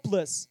 the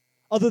helpless,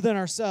 other than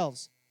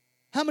ourselves?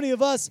 How many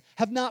of us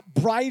have not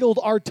bridled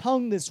our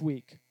tongue this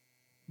week?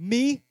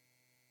 Me?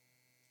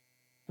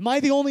 Am I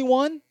the only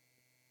one?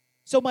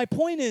 So my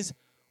point is,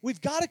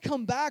 we've got to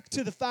come back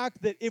to the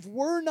fact that if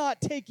we're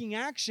not taking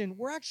action,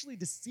 we're actually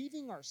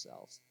deceiving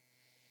ourselves.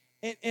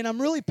 And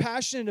I'm really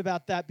passionate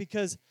about that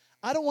because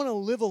I don't want to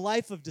live a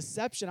life of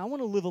deception. I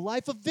want to live a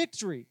life of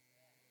victory.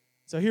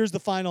 So here's the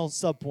final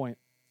subpoint.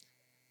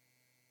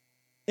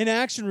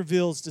 Inaction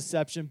reveals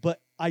deception,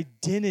 but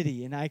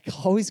identity, and I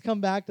always come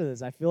back to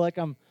this. I feel like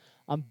I'm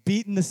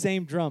beating the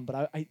same drum,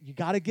 but you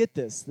got to get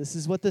this. This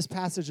is what this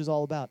passage is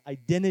all about.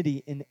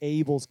 Identity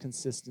enables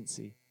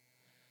consistency.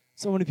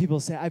 So many people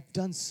say, I've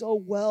done so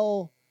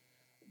well.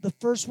 The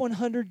first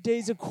 100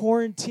 days of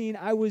quarantine,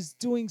 I was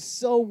doing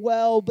so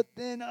well, but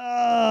then,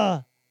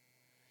 now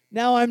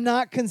I'm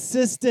not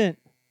consistent.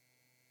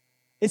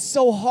 It's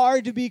so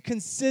hard to be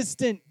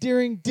consistent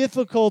during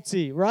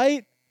difficulty,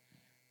 right?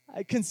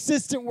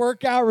 Consistent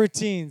workout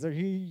routines.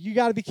 You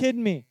got to be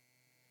kidding me.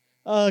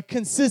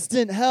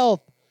 Consistent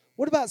health.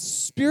 What about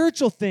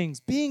spiritual things?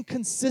 Being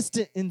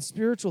consistent in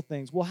spiritual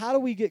things. Well, how do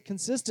we get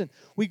consistent?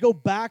 We go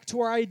back to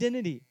our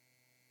identity.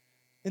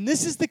 And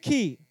this is the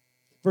key.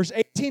 Verse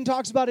 18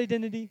 talks about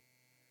identity.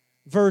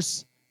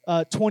 Verse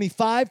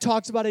 25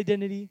 talks about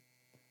identity.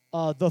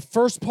 The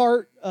first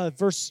part,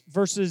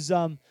 verses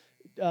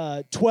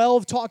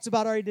 12 talks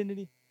about our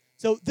identity.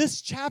 So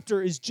this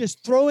chapter is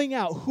just throwing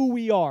out who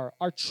we are,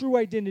 our true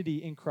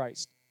identity in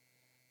Christ.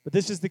 But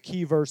this is the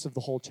key verse of the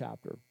whole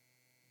chapter.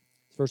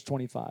 It's verse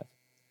 25.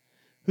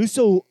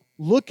 Whoso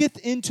looketh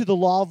into the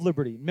law of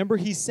liberty. Remember,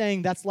 he's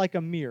saying that's like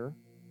a mirror.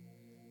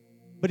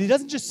 But he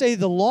doesn't just say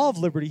the law of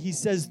liberty. He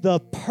says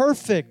the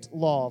perfect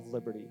law of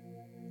liberty.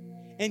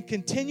 And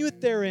continueth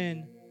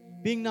therein,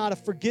 being not a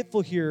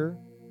forgetful hearer.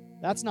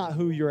 That's not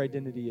who your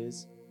identity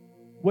is.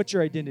 What's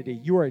your identity?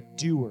 You are a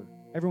doer.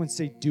 Everyone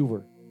say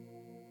doer.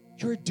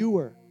 You're a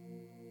doer.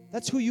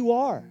 That's who you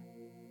are.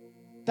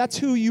 That's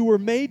who you were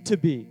made to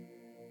be.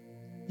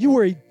 You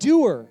were a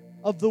doer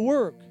of the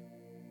work.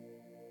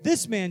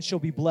 This man shall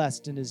be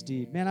blessed in his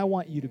deed. Man, I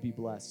want you to be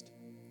blessed.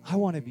 I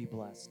want to be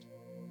blessed.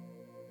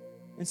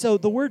 And so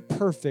the word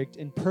perfect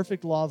in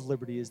perfect law of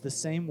liberty is the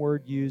same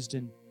word used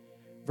in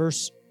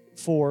verse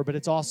 4, but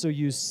it's also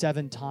used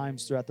 7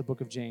 times throughout the book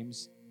of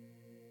James.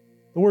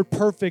 The word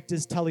perfect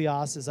is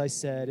teleos, as I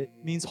said. It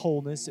means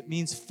wholeness. It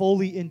means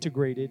fully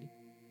integrated.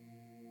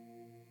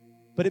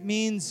 But it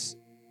means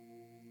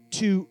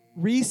to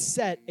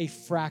reset a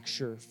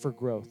fracture for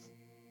growth.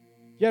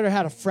 You ever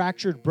had a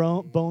fractured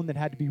bone that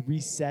had to be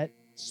reset,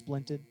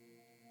 splinted?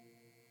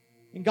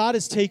 And God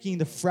is taking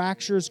the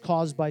fractures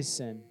caused by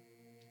sin,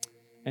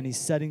 and he's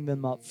setting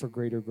them up for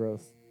greater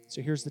growth.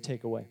 So here's the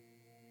takeaway.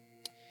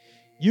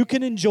 You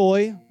can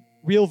enjoy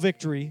real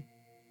victory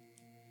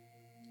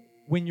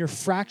when your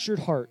fractured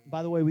heart,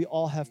 by the way, we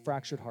all have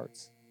fractured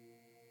hearts.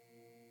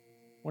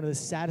 One of the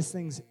saddest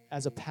things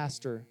as a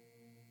pastor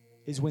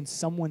is when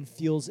someone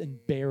feels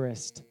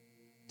embarrassed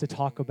to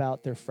talk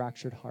about their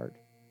fractured heart.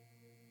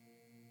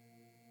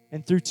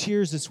 And through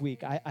tears this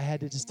week, I had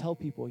to just tell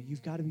people,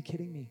 you've got to be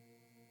kidding me.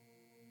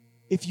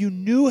 If you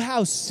knew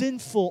how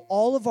sinful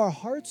all of our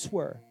hearts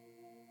were.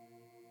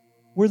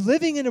 We're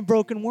living in a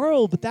broken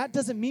world, but that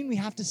doesn't mean we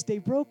have to stay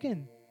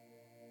broken.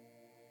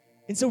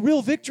 And so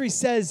real victory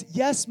says,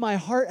 yes, my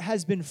heart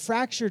has been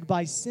fractured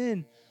by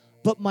sin,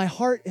 but my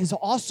heart has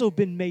also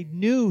been made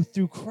new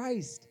through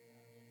Christ.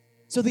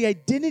 So the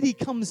identity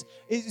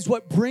is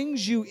what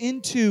brings you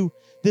into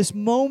this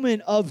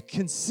moment of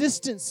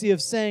consistency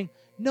of saying,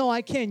 no,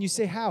 I can. You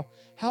say, how?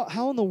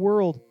 How in the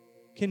world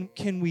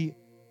can we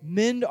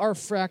mend our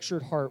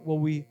fractured heart?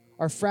 Well,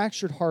 our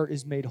fractured heart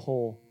is made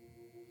whole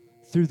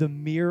through the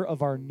mirror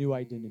of our new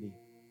identity.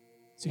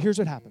 So here's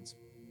what happens.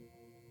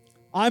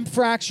 I'm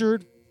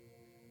fractured.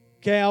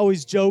 Okay, I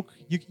always joke.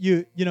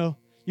 You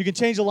can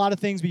change a lot of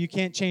things, but you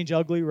can't change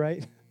ugly,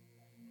 right?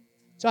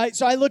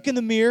 So I look in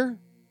the mirror,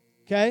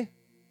 okay?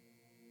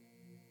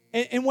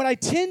 And what I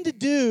tend to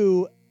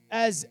do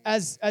as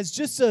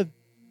just a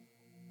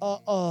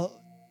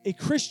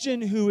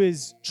Christian who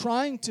is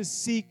trying to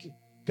seek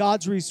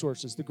God's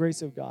resources, the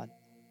grace of God,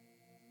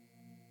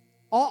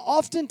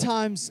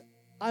 oftentimes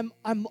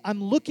I'm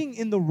looking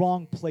in the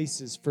wrong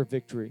places for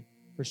victory,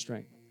 for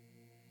strength.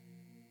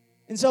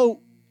 And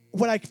so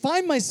what I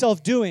find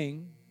myself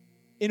doing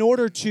in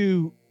order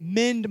to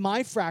mend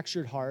my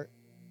fractured heart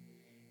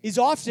is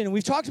often, and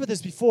we've talked about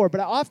this before, but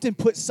I often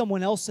put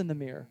someone else in the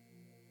mirror.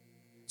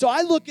 So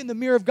I look in the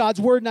mirror of God's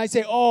word and I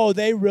say, oh,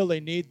 they really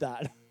need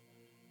that.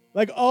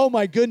 Like, oh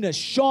my goodness,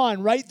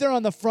 Sean right there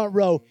on the front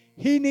row,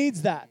 he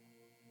needs that.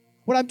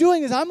 What I'm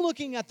doing is I'm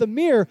looking at the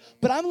mirror,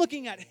 but I'm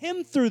looking at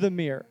him through the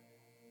mirror.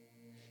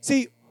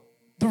 See,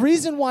 the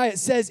reason why it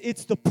says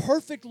it's the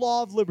perfect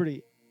law of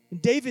liberty,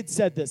 and David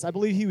said this, I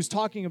believe he was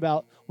talking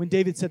about when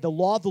David said the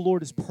law of the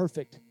Lord is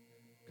perfect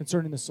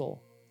concerning the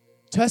soul.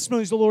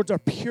 Testimonies of the Lord are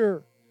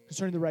pure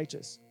concerning the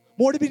righteous.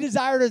 More to be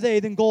desired are they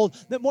than gold,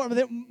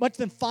 much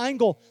than fine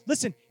gold.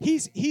 Listen,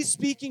 he's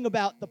speaking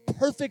about the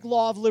perfect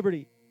law of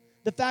liberty.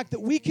 The fact that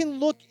we can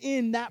look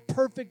in that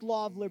perfect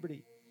law of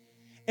liberty.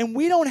 And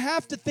we don't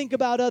have to think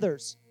about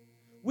others.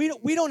 We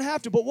don't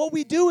have to. But what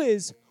we do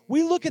is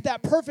we look at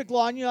that perfect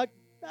law and you're like,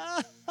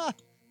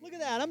 look at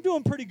that. I'm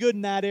doing pretty good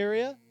in that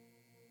area.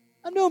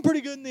 I'm doing pretty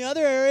good in the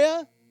other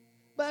area.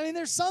 But I mean,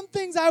 there's some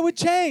things I would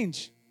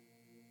change.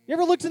 You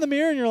ever looked in the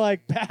mirror and you're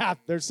like,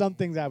 there's some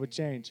things I would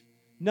change.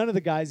 None of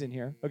the guys in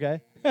here,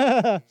 okay?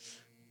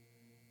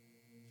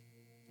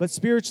 But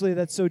spiritually,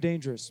 that's so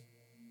dangerous.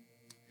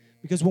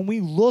 Because when we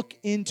look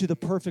into the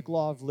perfect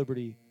law of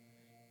liberty,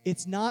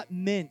 it's not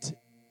meant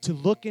to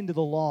look into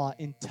the law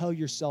and tell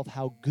yourself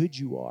how good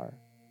you are.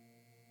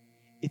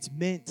 It's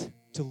meant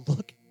to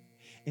look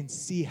and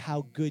see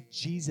how good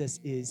Jesus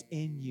is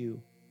in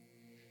you.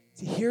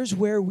 See, here's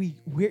where we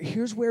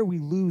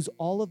lose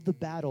all of the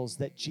battles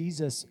that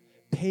Jesus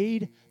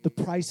paid the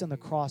price on the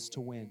cross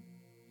to win.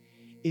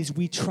 Is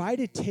we try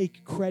to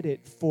take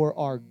credit for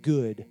our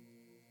good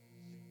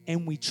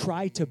and we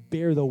try to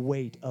bear the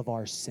weight of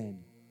our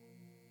sin.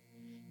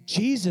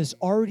 Jesus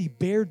already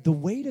bared the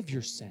weight of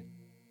your sin.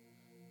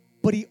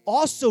 But he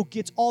also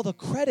gets all the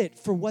credit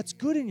for what's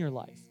good in your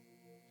life.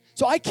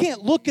 So I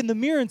can't look in the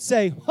mirror and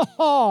say,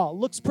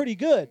 looks pretty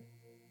good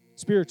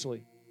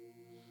spiritually.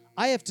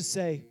 I have to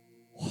say,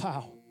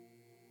 wow,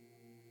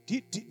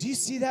 do you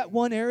see that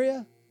one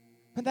area?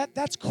 And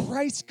that's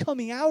Christ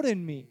coming out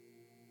in me.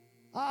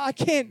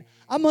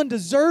 I'm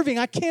undeserving.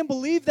 I can't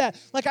believe that.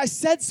 Like I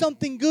said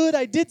something good.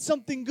 I did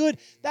something good.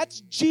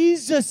 That's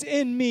Jesus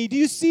in me. Do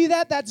you see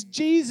that? That's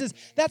Jesus.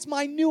 That's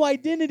my new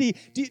identity.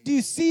 Do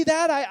you see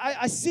that?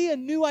 I see a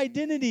new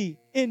identity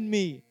in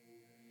me.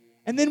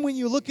 And then when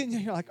you look in,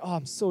 you're like, oh,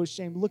 I'm so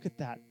ashamed. Look at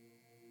that.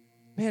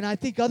 Man, I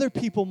think other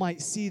people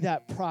might see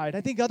that pride.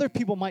 I think other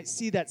people might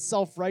see that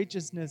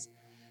self-righteousness.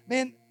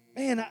 Man,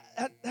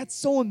 that's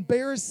so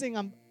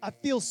embarrassing. I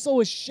feel so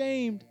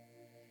ashamed.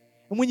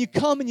 And when you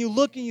come and you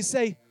look and you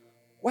say,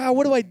 wow,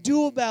 what do I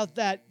do about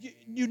that?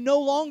 You no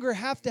longer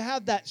have to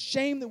have that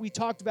shame that we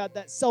talked about,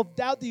 that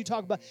self-doubt that you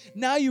talked about.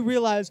 Now you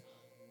realize,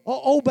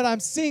 but I'm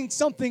seeing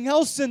something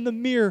else in the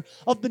mirror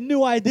of the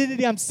new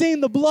identity. I'm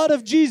seeing the blood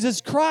of Jesus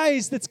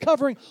Christ that's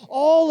covering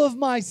all of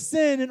my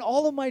sin and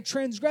all of my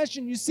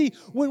transgression. You see,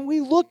 when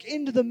we look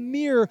into the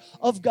mirror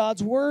of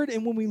God's word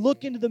and when we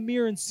look into the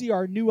mirror and see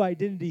our new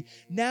identity,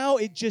 now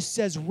it just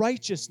says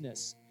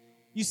righteousness.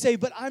 You say,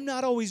 but I'm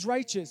not always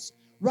righteous.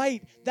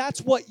 Right,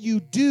 that's what you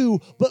do,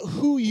 but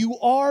who you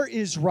are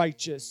is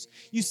righteous.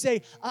 You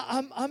say,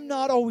 I'm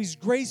not always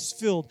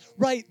grace-filled.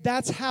 Right,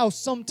 that's how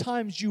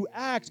sometimes you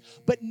act,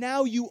 but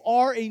now you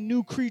are a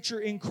new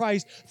creature in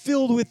Christ,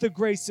 filled with the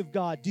grace of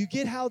God. Do you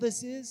get how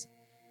this is?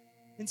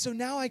 And so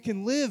now I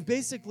can live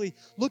basically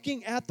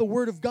looking at the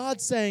Word of God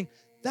saying,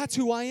 that's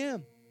who I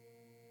am.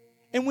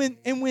 And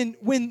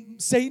when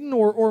Satan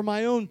or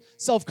my own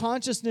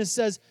self-consciousness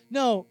says,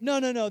 no,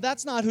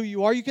 that's not who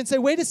you are, you can say,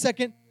 wait a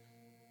second.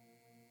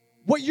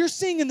 What you're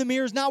seeing in the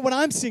mirror is not what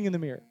I'm seeing in the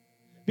mirror.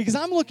 Because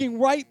I'm looking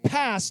right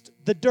past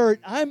the dirt.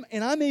 I'm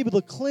able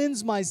to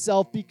cleanse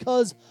myself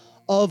because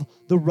of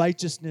the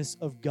righteousness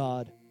of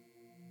God.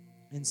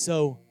 And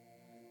so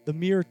the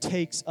mirror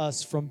takes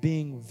us from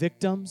being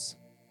victims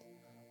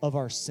of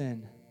our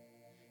sin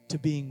to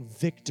being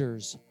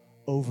victors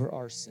over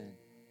our sin.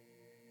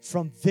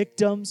 From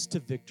victims to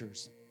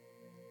victors.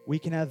 We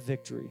can have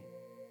victory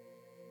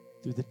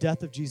through the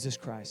death of Jesus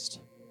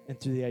Christ and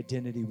through the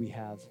identity we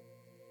have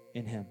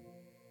in Him.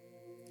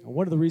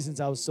 One of the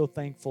reasons I was so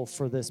thankful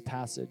for this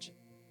passage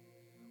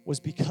was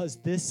because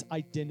this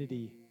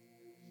identity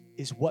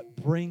is what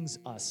brings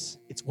us,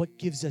 it's what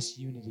gives us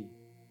unity.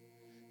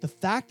 The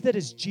fact that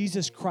it's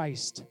Jesus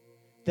Christ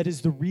that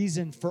is the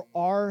reason for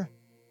our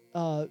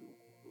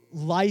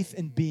life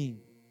and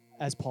being,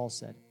 as Paul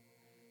said.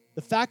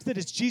 The fact that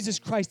it's Jesus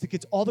Christ that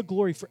gets all the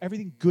glory for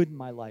everything good in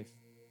my life,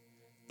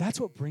 that's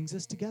what brings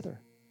us together.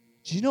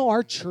 Do you know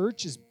our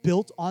church is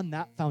built on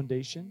that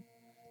foundation?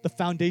 The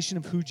foundation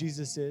of who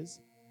Jesus is?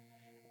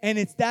 And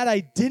it's that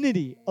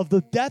identity of the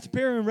death,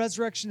 burial, and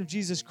resurrection of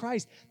Jesus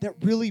Christ that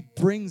really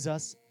brings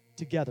us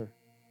together.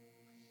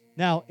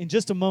 Now, in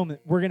just a moment,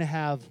 we're going to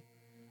have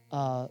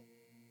a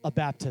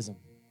baptism.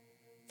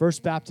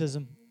 First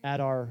baptism at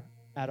our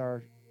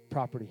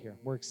property here.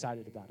 We're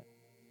excited about it.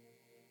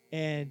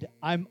 And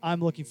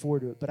I'm looking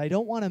forward to it. But I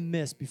don't want to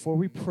miss, before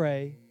we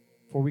pray,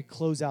 before we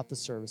close out the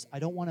service, I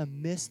don't want to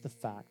miss the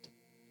fact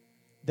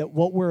that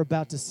what we're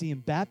about to see in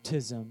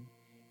baptism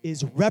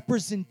is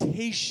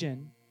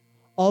representation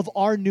of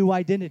our new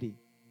identity.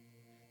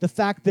 The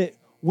fact that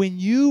when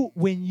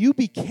you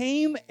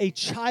became a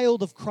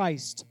child of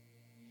Christ,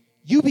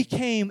 you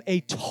became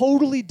a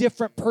totally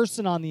different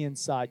person on the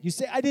inside. You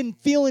say, I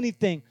didn't feel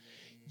anything.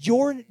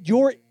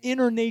 Your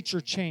inner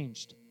nature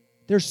changed.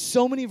 There's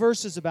so many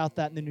verses about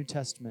that in the New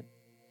Testament.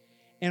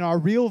 And our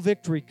real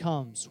victory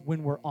comes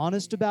when we're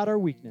honest about our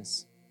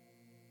weakness,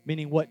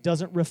 meaning what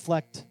doesn't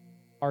reflect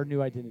our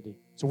new identity.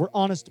 So we're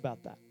honest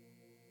about that.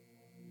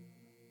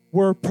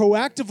 We're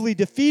proactively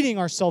defeating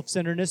our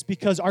self-centeredness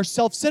because our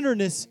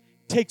self-centeredness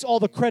takes all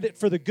the credit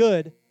for the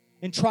good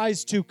and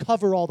tries to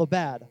cover all the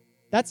bad.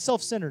 That's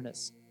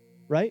self-centeredness,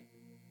 right?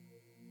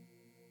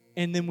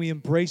 And then we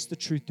embrace the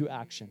truth through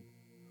action.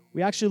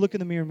 We actually look in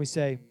the mirror and we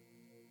say,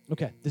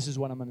 okay, this is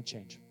what I'm going to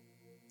change.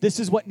 This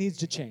is what needs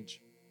to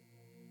change.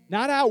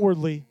 Not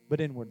outwardly,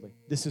 but inwardly.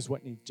 This is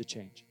what needs to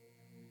change.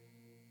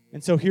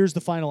 And so here's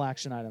the final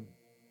action item.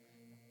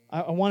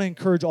 I want to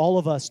encourage all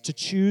of us to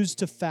choose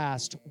to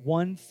fast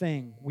one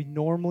thing we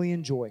normally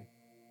enjoy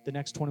the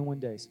next 21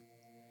 days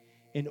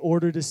in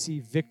order to see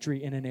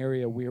victory in an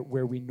area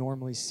where we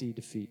normally see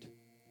defeat.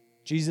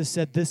 Jesus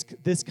said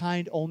this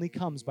kind only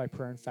comes by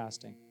prayer and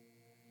fasting.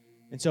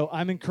 And so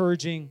I'm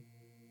encouraging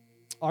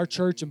our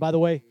church, and by the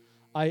way,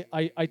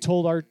 I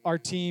told our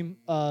team,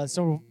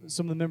 some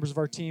of the members of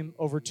our team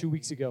over 2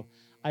 weeks ago,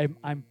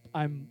 I'm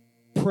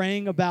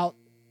praying about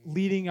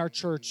leading our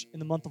church in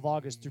the month of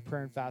August through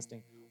prayer and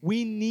fasting.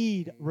 We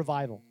need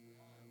revival.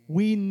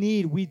 We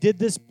did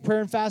this prayer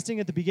and fasting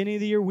at the beginning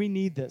of the year. We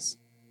need this.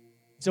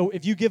 So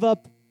if you give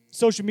up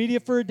social media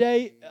for a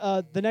day,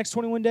 the next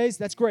 21 days,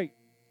 that's great.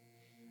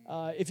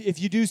 If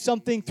you do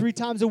something 3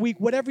 times a week,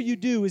 whatever you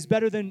do is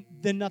better than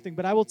nothing.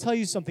 But I will tell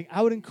you something.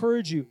 I would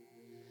encourage you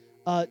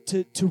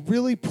to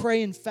really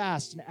pray and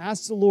fast and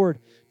ask the Lord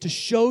to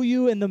show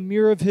you in the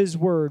mirror of His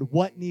Word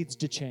what needs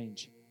to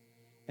change.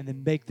 And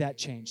then make that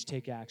change.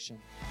 Take action.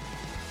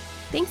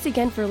 Thanks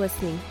again for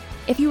listening.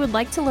 If you would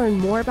like to learn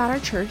more about our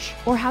church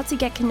or how to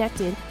get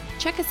connected,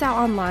 check us out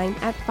online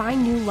at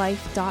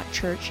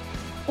findnewlife.church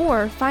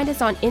or find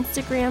us on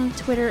Instagram,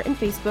 Twitter, and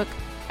Facebook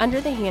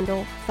under the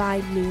handle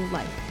Find New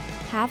Life.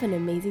 Have an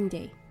amazing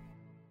day.